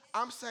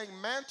 I'm saying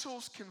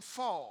mantles can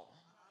fall,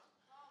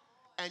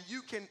 and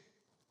you can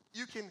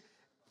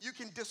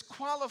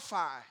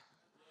disqualify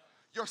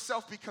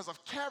yourself because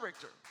of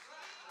character.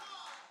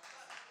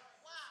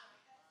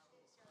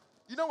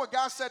 You know what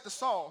God said to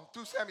Saul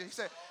through Samuel?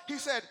 He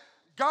said,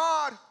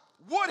 God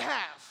would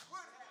have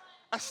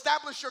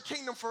established your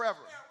kingdom forever.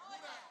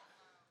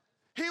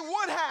 He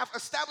would have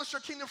established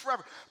your kingdom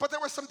forever. But there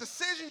were some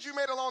decisions you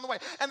made along the way.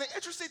 And the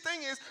interesting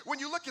thing is, when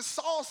you look at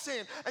Saul's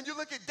sin and you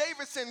look at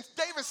David's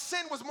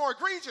sin was more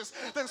egregious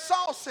than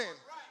Saul's sin.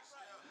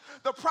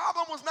 The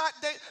problem was not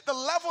the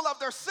level of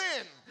their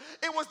sin.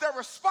 It was their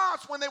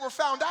response when they were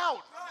found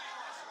out.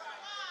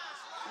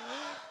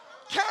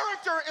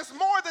 Character is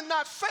more than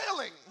not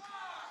failing.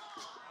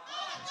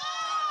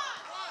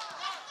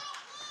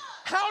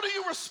 How do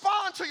you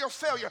respond to your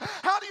failure?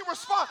 How do you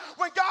respond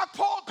when God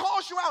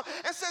calls you out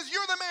and says,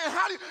 you're the man?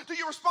 How do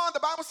you respond? The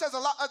Bible says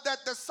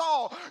that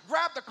Saul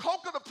grabbed the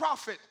cloak of the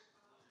prophet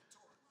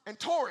and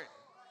tore it.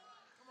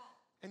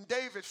 And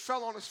David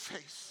fell on his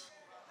face.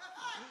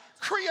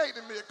 Create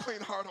in me a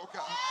clean heart, oh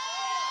God.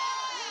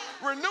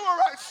 Renew a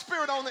right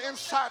spirit on the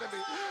inside of me.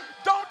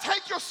 Don't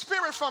take your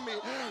spirit from me.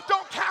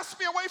 Don't cast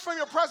me away from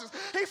your presence.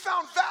 He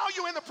found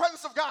value in the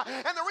presence of God.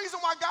 And the reason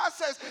why God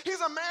says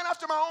he's a man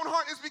after my own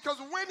heart is because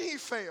when he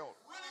failed,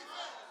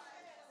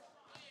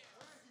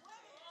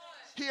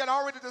 he had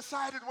already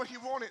decided what he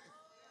wanted.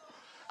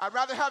 I'd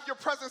rather have your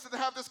presence than to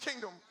have this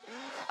kingdom.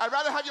 I'd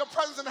rather have your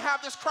presence than to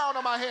have this crown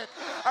on my head.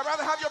 I'd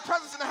rather have your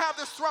presence than to have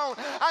this throne.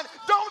 And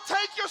don't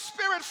take your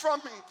spirit from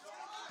me.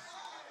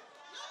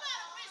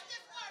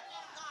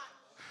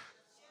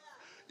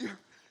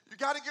 You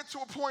got to get to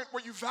a point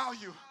where you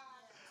value.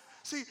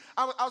 See,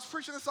 I was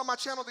preaching this on my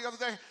channel the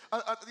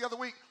other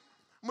week.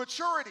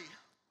 Maturity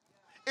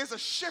is a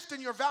shift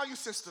in your value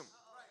system.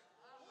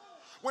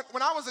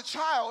 When I was a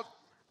child,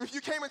 if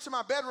you came into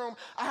my bedroom,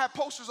 I had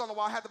posters on the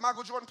wall. I had the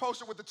Michael Jordan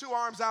poster with the two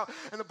arms out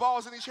and the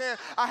balls in each hand.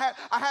 I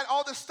had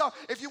all this stuff.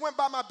 If you went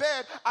by my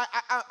bed,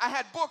 I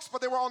had books,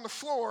 but they were on the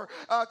floor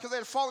because they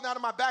had fallen out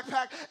of my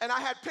backpack. And I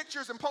had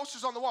pictures and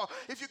posters on the wall.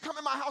 If you come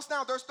in my house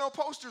now, there's no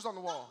posters on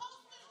the wall.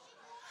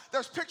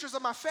 There's pictures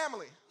of my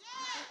family.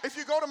 If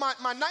you go to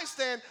my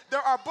nightstand,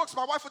 there are books.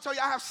 My wife will tell you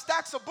I have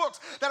stacks of books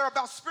that are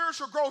about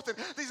spiritual growth and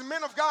these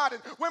men of God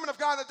and women of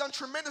God that have done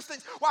tremendous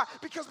things. Why?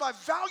 Because my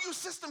value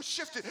system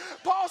shifted.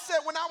 Paul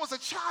said when I was a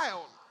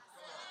child,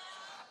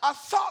 I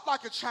thought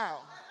like a child.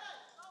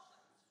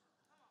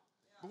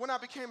 But when I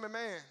became a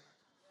man,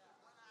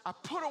 I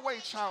put away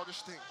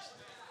childish things.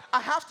 I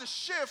have to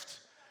shift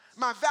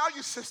my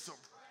value system.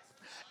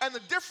 And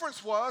the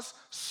difference was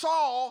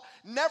Saul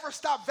never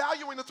stopped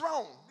valuing the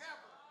throne.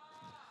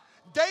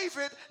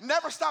 David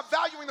never stopped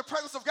valuing the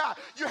presence of God.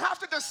 You have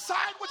to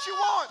decide what you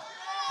want.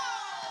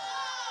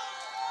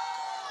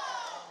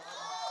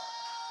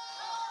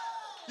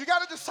 You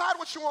got to decide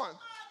what you want.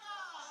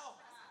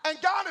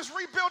 And God is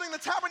rebuilding the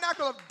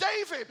tabernacle of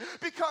David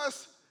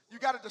because you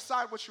got to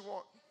decide what you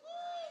want.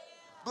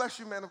 Bless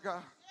you, man of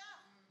God.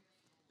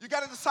 You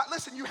got to decide.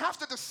 Listen, you have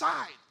to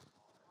decide.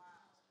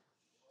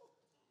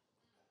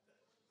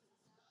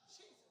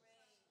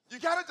 You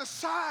got to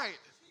decide.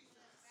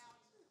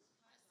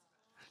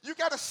 You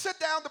got to sit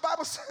down. The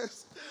Bible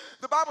says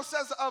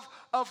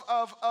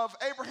of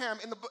Abraham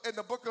in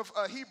the book of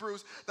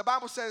Hebrews, the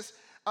Bible says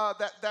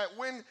that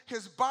when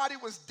his body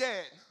was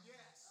dead,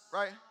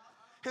 right?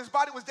 His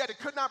body was dead. It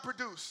could not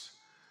produce.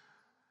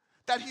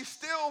 That he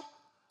still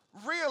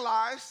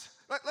realized.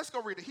 Let's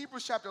go read it.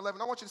 Hebrews chapter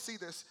 11. I want you to see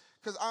this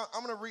because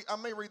I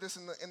may read this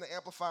in the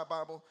Amplified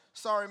Bible.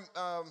 Sorry,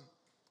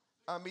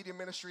 media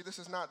ministry. This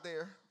is not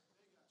there.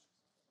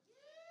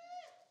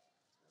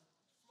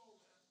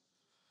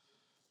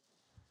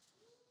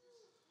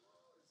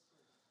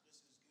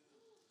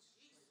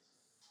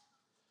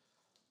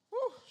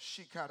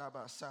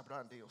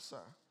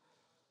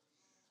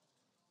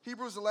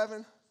 Hebrews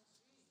 11.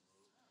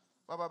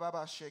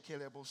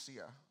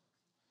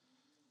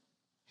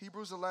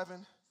 Hebrews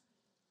 11.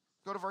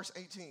 Go to verse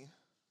 18.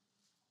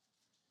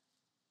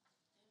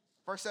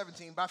 Verse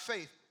 17. By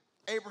faith,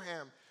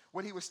 Abraham,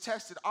 when he was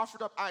tested,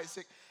 offered up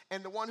Isaac,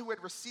 and the one who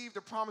had received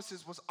the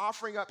promises was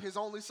offering up his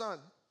only son.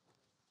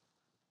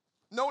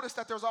 Notice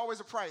that there's always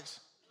a price.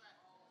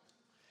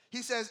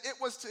 He says, it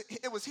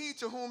was he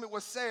to whom it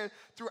was said,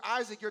 through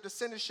Isaac your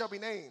descendants shall be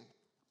named.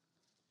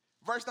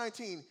 Verse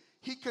 19,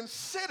 he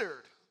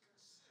considered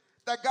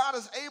that God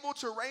is able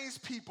to raise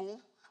people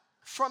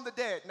from the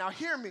dead. Now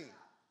hear me.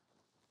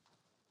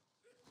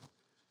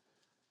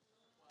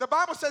 The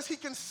Bible says he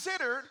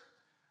considered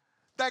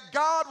that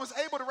God was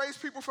able to raise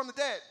people from the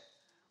dead.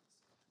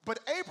 But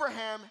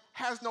Abraham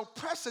has no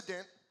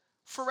precedent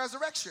for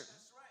resurrection.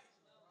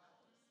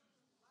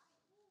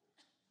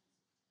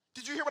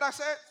 Did you hear what I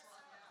said?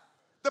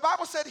 The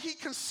Bible said he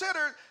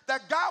considered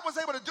that God was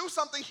able to do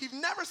something he'd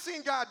never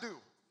seen God do.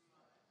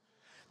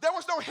 There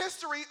was no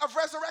history of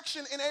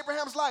resurrection in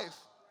Abraham's life.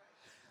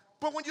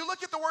 But when you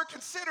look at the word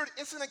considered,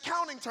 it's an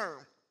accounting term.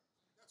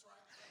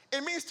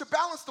 It means to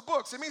balance the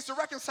books. It means to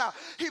reconcile.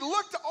 He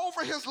looked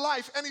over his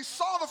life and he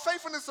saw the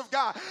faithfulness of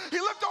God. He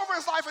looked over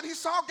his life and he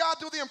saw God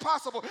do the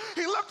impossible.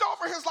 He looked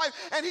over his life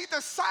and he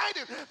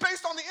decided,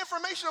 based on the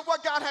information of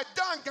what God had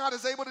done, God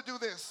is able to do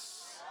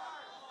this.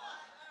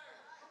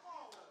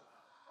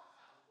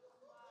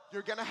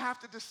 You're going to have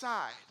to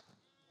decide.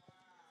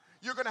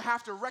 You're going to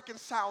have to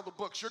reconcile the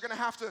books. You're going to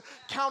have to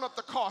count up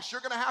the cost.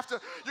 You're going to have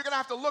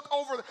to look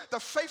over the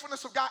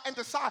faithfulness of God and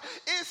decide,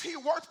 is he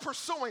worth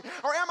pursuing,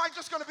 or am I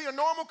just going to be a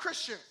normal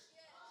Christian?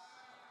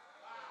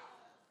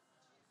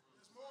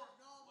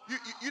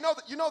 You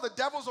know the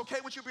devil's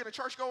okay with you being a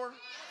churchgoer?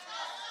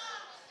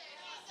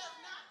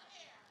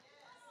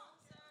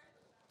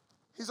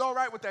 He's all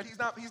right with that.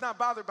 He's not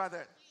bothered by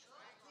that.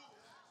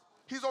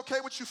 He's okay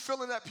with you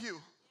filling that pew.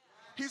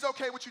 He's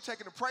okay with you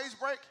taking a praise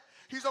break.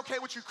 He's okay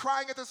with you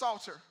crying at this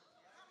altar.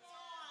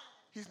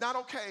 He's not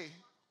okay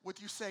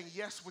with you saying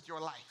yes with your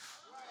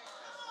life.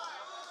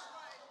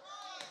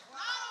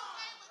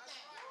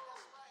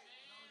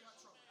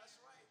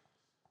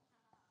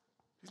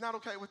 He's not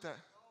okay with that.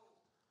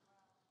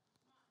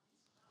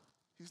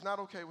 He's not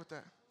okay with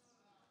that.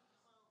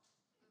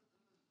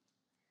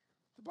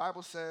 The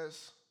Bible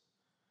says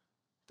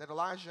that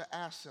Elijah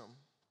asked him,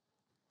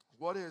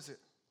 what is it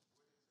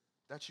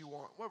that you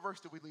want? What verse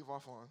did we leave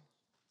off on?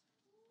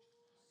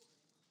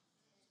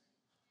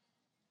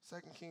 2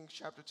 Kings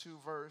chapter 2,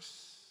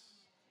 verse.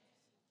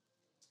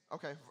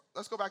 Okay,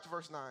 let's go back to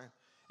verse 9.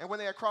 And when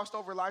they had crossed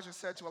over, Elijah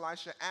said to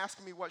Elisha,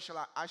 ask me what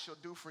I shall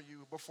do for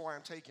you before I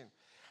am taken.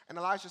 And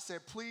Elijah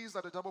said, please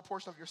let a double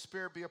portion of your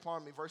spirit be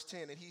upon me. Verse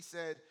 10, and he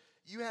said,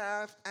 you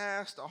have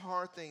asked a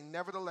hard thing.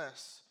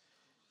 Nevertheless,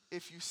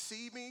 if you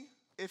see me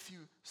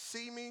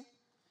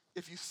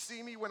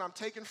when I'm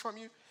taken from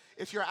you,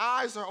 if your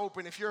eyes are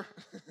open, if your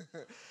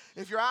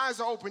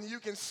eyes are open, you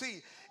can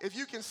see. If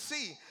you can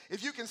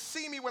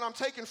see me when I'm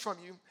taken from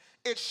you,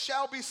 it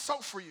shall be so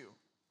for you.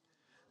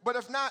 But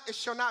if not, it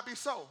shall not be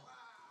so.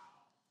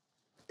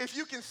 If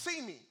you can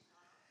see me,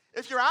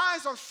 if your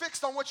eyes are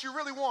fixed on what you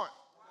really want,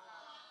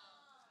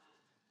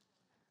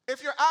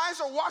 if your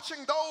eyes are watching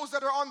those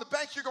that are on the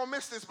bank, you're going to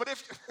miss this. But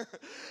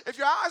if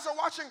your eyes are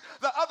watching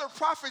the other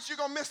prophets, you're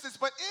going to miss this.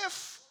 But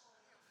if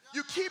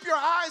you keep your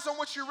eyes on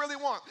what you really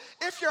want,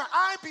 if your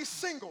eye be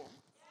single,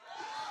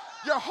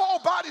 your whole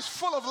body's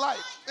full of light.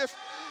 If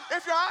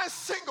your eye's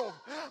single,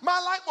 my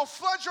light will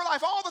flood your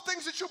life. All the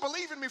things that you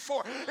believe in me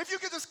for. If you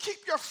can just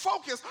keep your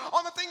focus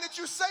on the thing that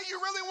you say you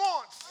really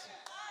want.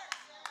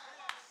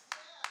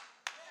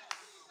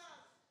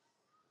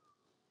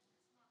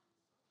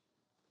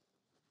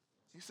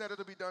 He said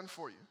it'll be done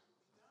for you.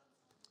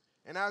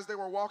 And as they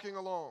were walking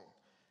along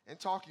and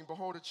talking,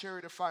 behold, a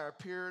chariot of fire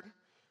appeared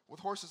with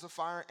horses of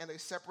fire, and they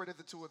separated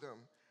the two of them.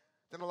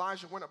 Then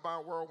Elijah went up by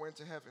a whirlwind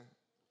to heaven.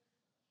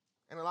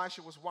 And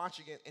Elisha was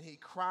watching it, and he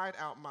cried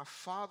out, my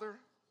father,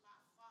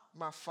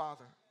 my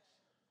father.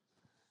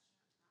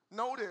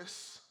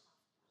 Notice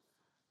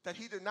that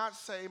he did not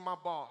say my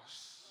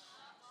boss.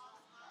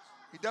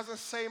 He doesn't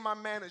say my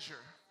manager.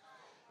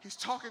 He's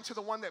talking to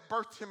the one that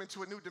birthed him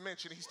into a new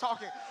dimension. He's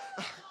talking.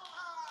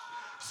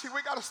 See,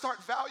 we got to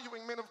start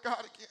valuing men of God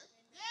again.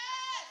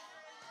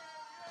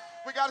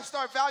 We got to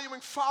start valuing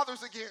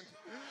fathers again.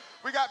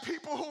 We got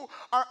people who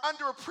are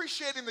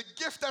underappreciating the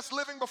gift that's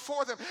living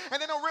before them,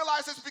 and they don't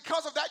realize it's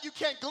because of that you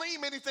can't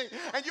glean anything,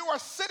 and you are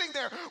sitting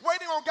there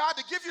waiting on God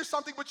to give you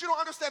something, but you don't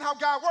understand how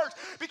God works,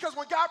 because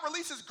when God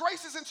releases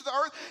graces into the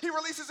earth, he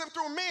releases them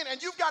through men,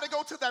 and you've got to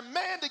go to that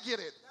man to get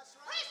it.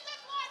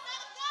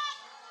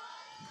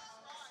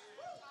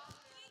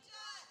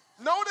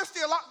 Notice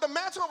the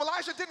mantle of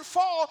Elijah didn't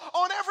fall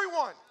on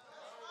everyone.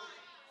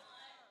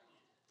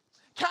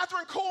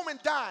 Catherine Coleman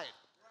died.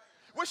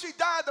 When she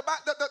died,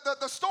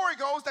 the story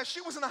goes that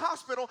she was in the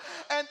hospital,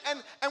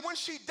 and when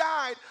she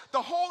died,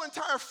 the whole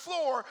entire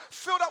floor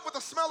filled up with the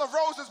smell of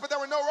roses, but there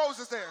were no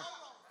roses there.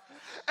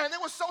 And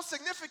it was so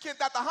significant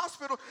that the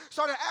hospital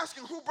started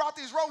asking, who brought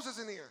these roses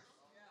in here?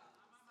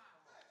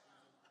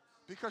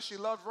 Because she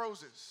loved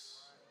roses.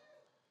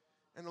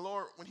 And the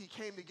Lord, when he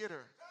came to get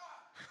her,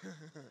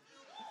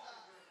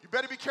 you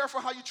better be careful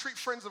how you treat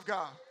friends of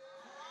God.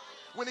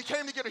 When he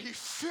came to get her, he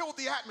filled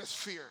the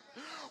atmosphere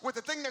with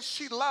the thing that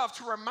she loved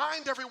to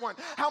remind everyone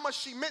how much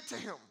she meant to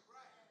him.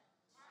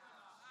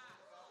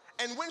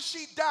 And when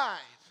she died,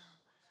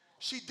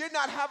 she did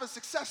not have a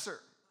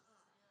successor,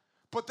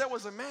 but there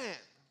was a man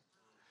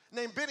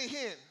named Benny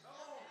Hinn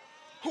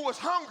who was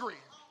hungry.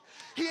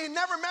 He had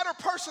never met her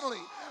personally,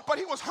 but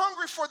he was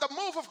hungry for the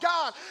move of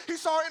God. He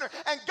saw her in her,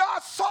 and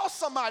God saw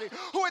somebody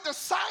who had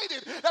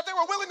decided that they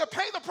were willing to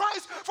pay the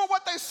price for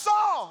what they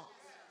saw.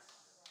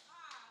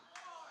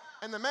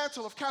 And the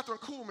mantle of Catherine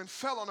Kuhlman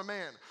fell on a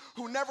man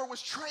who never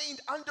was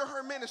trained under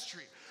her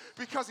ministry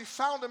because he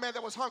found a man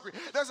that was hungry.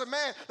 There's a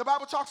man, the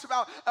Bible talks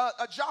about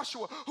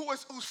Joshua,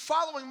 who's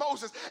following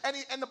Moses.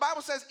 And the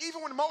Bible says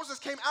even when Moses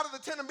came out of the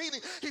tent of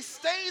meeting, he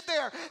stayed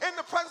there in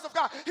the presence of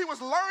God. He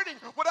was learning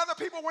what other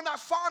people were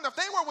not fond of.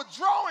 They were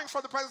withdrawing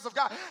from the presence of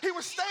God. He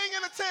was staying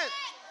in the tent.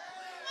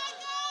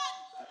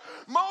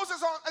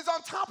 Moses is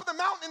on top of the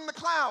mountain in the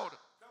cloud.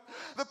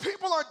 The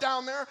people are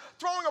down there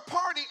throwing a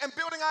party and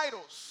building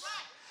idols.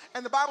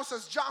 And the Bible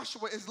says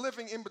Joshua is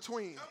living in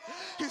between.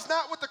 He's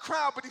not with the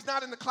crowd, but he's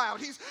not in the cloud.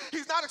 He's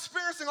not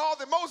experiencing all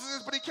that Moses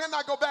is, but he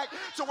cannot go back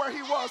to where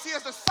he was. He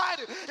has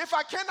decided, if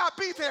I cannot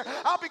be there,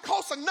 I'll be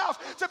close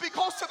enough to be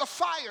close to the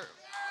fire.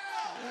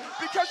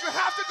 Because you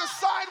have to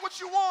decide what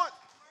you want.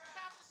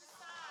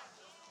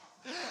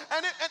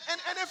 And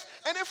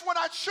if what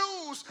I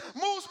choose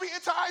moves me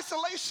into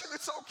isolation,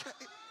 it's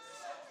okay.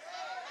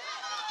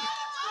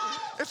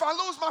 If I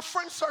lose my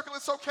friend circle,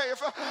 it's okay.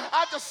 If I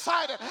have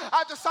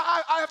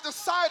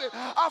decided,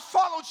 I'll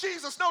follow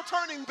Jesus. No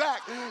turning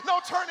back. No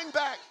turning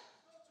back.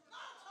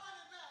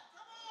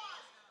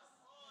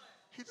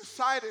 He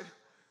decided,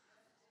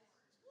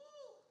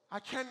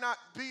 I cannot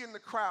be in the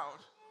crowd.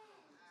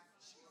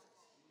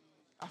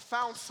 I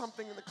found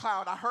something in the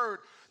cloud. I heard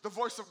the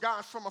voice of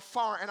God from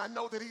afar, and I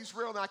know that he's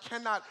real, and I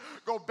cannot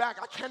go back.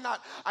 I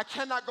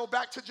cannot go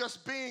back to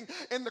just being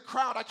in the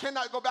crowd. I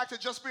cannot go back to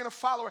just being a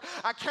follower.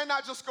 I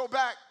cannot just go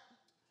back.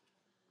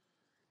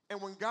 And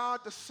when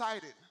God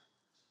decided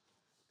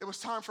it was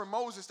time for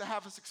Moses to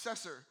have a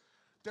successor,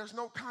 there's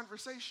no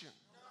conversation.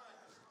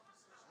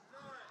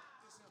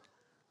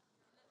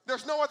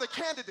 There's no other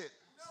candidate.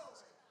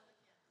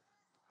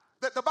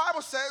 That the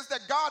Bible says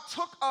that God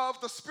took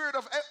of the spirit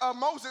of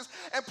Moses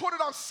and put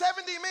it on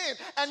 70 men,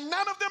 and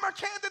none of them are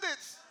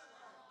candidates.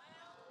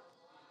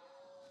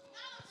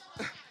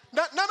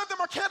 None of them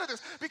are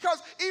candidates,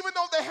 because even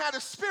though they had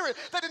his spirit,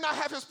 they did not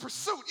have his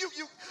pursuit.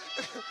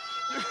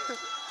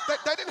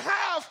 They didn't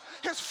have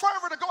his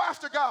fervor to go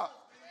after God.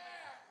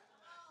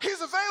 He's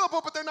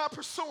available, but they're not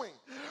pursuing.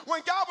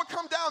 When God would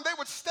come down, they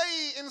would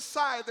stay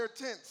inside their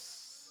tents.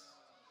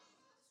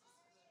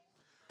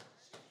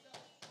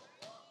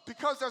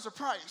 Because there's a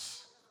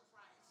price.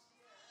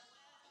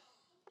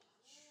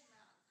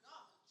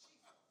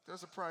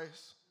 There's a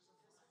price.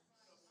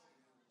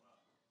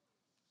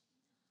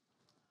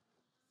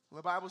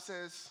 The Bible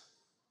says,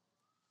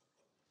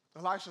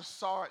 Elisha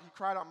saw it. He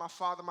cried out, my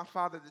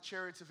father, the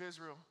chariots of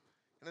Israel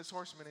and his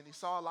horsemen. And he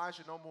saw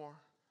Elijah no more.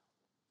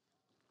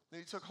 Then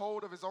he took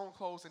hold of his own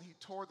clothes and he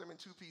tore them in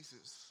two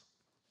pieces.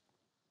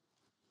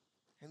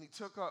 And he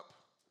took up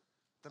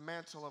the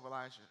mantle of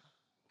Elijah.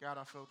 God,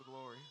 I feel the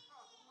glory.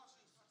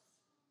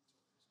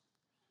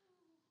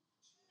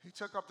 He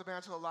took up the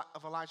mantle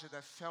of Elijah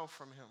that fell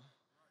from him.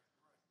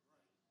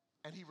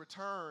 And he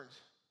returned,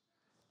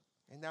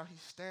 and now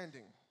he's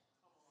standing.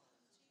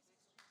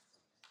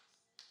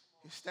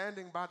 He's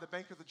standing by the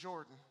bank of the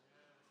Jordan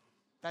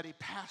that he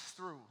passed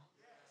through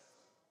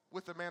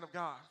with the man of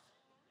God.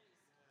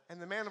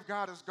 And the man of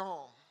God is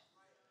gone.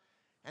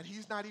 And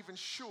he's not even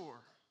sure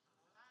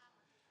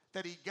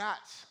that he got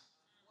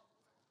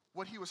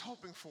what he was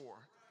hoping for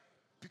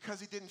because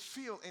he didn't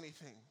feel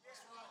anything.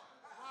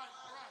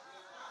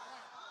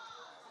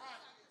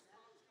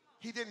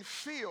 He didn't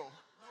feel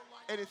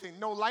anything.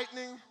 No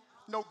lightning,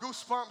 no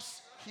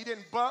goosebumps. He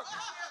didn't buck.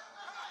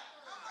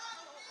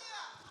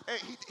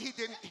 He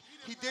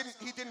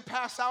didn't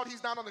pass out.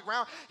 He's not on the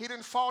ground. He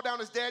didn't fall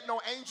down as dead.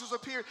 No angels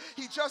appeared.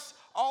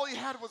 All he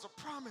had was a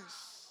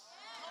promise.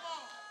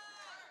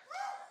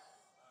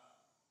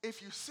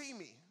 If you see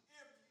me,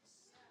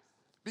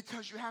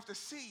 because you have to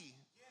see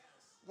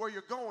where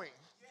you're going.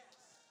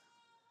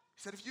 He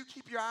said, if you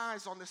keep your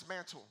eyes on this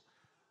mantle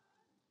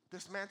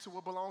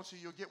will belong to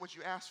you. You'll get what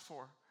you asked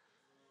for.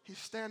 He's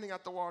standing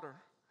at the water.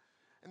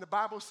 And the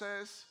Bible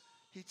says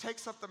he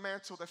takes up the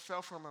mantle that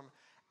fell from him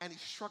and he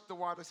struck the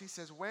waters. He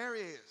says, where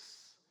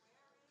is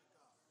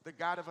the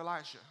God of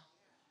Elijah?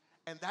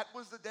 And that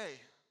was the day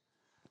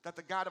that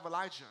the God of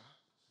Elijah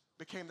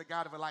became the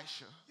God of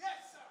Elisha. Yes,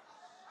 sir.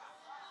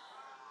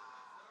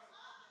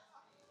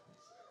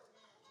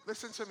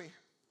 Listen to me.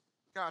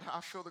 God,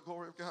 I feel the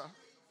glory of God.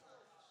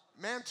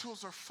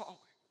 Mantles are falling.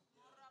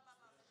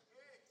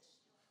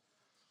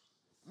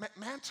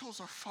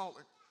 Mantles are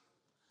falling.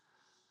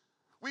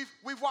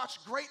 We've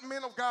watched great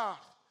men of God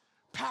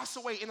pass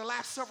away in the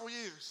last several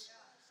years.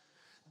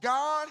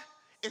 God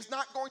is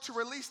not going to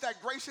release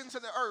that grace into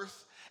the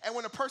earth, and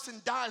when a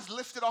person dies,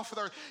 lift it off of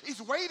the earth.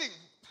 He's waiting.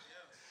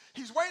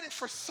 He's waiting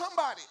for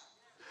somebody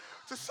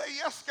to say,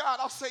 yes, God,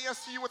 I'll say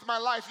yes to you with my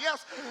life.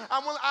 Yes,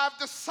 I've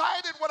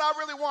decided what I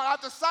really want.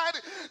 I've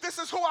decided this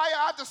is who I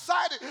am. I've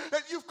decided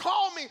that you've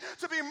called me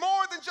to be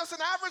more than just an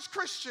average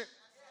Christian.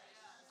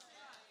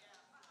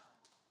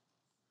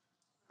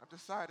 I've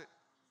decided.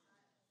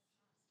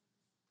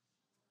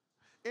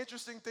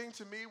 Interesting thing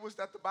to me was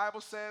that the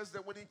Bible says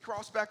that when he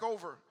crossed back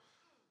over,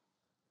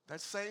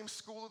 that same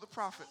school of the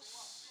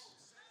prophets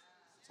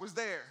was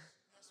there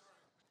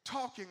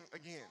talking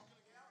again.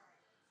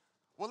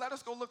 Well, let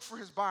us go look for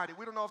his body.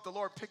 We don't know if the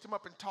Lord picked him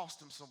up and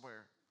tossed him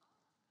somewhere.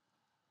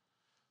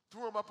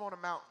 Threw him up on a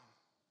mountain.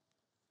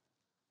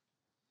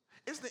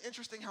 Isn't it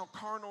interesting how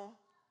carnal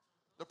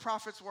the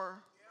prophets were?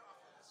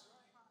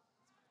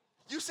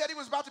 You said he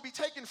was about to be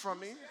taken from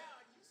me.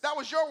 That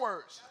was your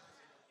words.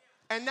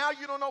 And now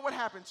you don't know what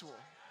happened to him.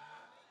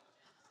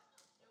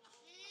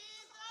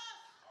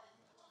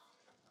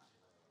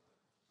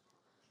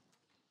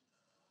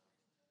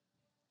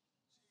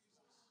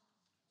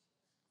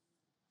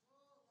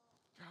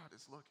 God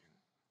is looking.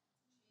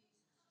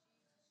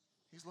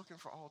 He's looking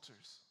for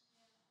altars.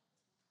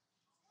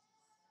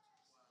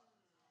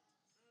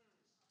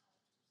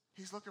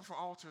 He's looking for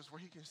altars where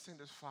he can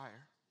send his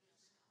fire.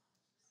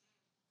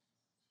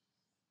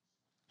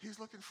 He's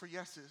looking for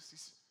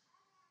yeses.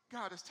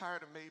 God is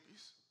tired of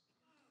maybes.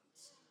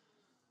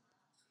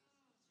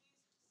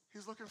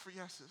 He's looking for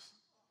yeses.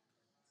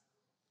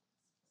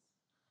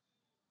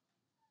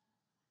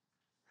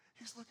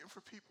 He's looking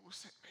for people who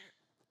say, man,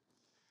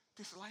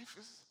 this life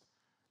is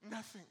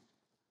nothing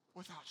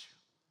without you.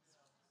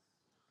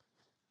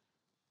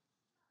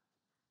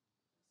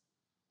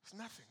 It's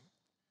nothing.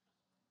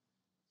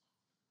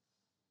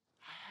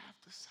 I have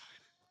decided.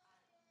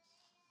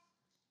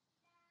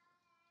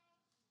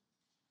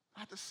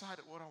 I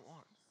decided what I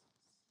want.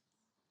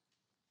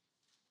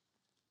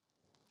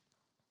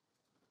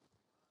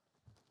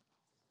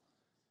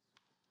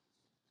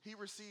 He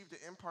received an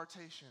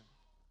impartation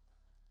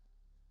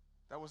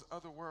that was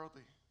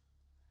otherworldly.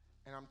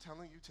 And I'm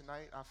telling you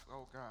tonight,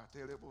 oh God,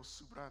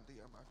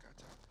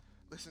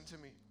 listen to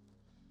me.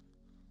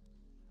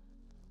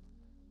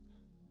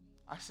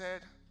 I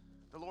said,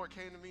 the Lord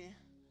came to me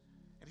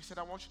and he said,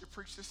 I want you to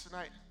preach this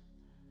tonight.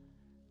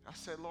 I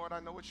said, Lord, I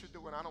know what you're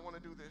doing. I don't want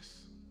to do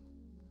this.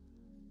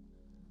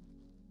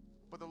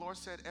 But the Lord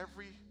said,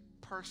 every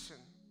person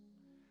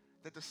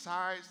that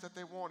decides that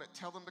they want it,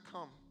 tell them to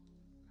come.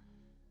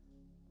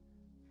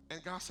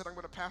 And God said, I'm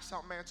going to pass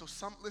out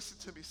mantles. Listen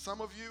to me.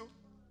 Some of you,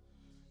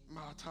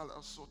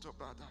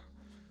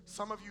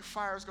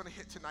 fire is going to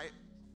hit tonight.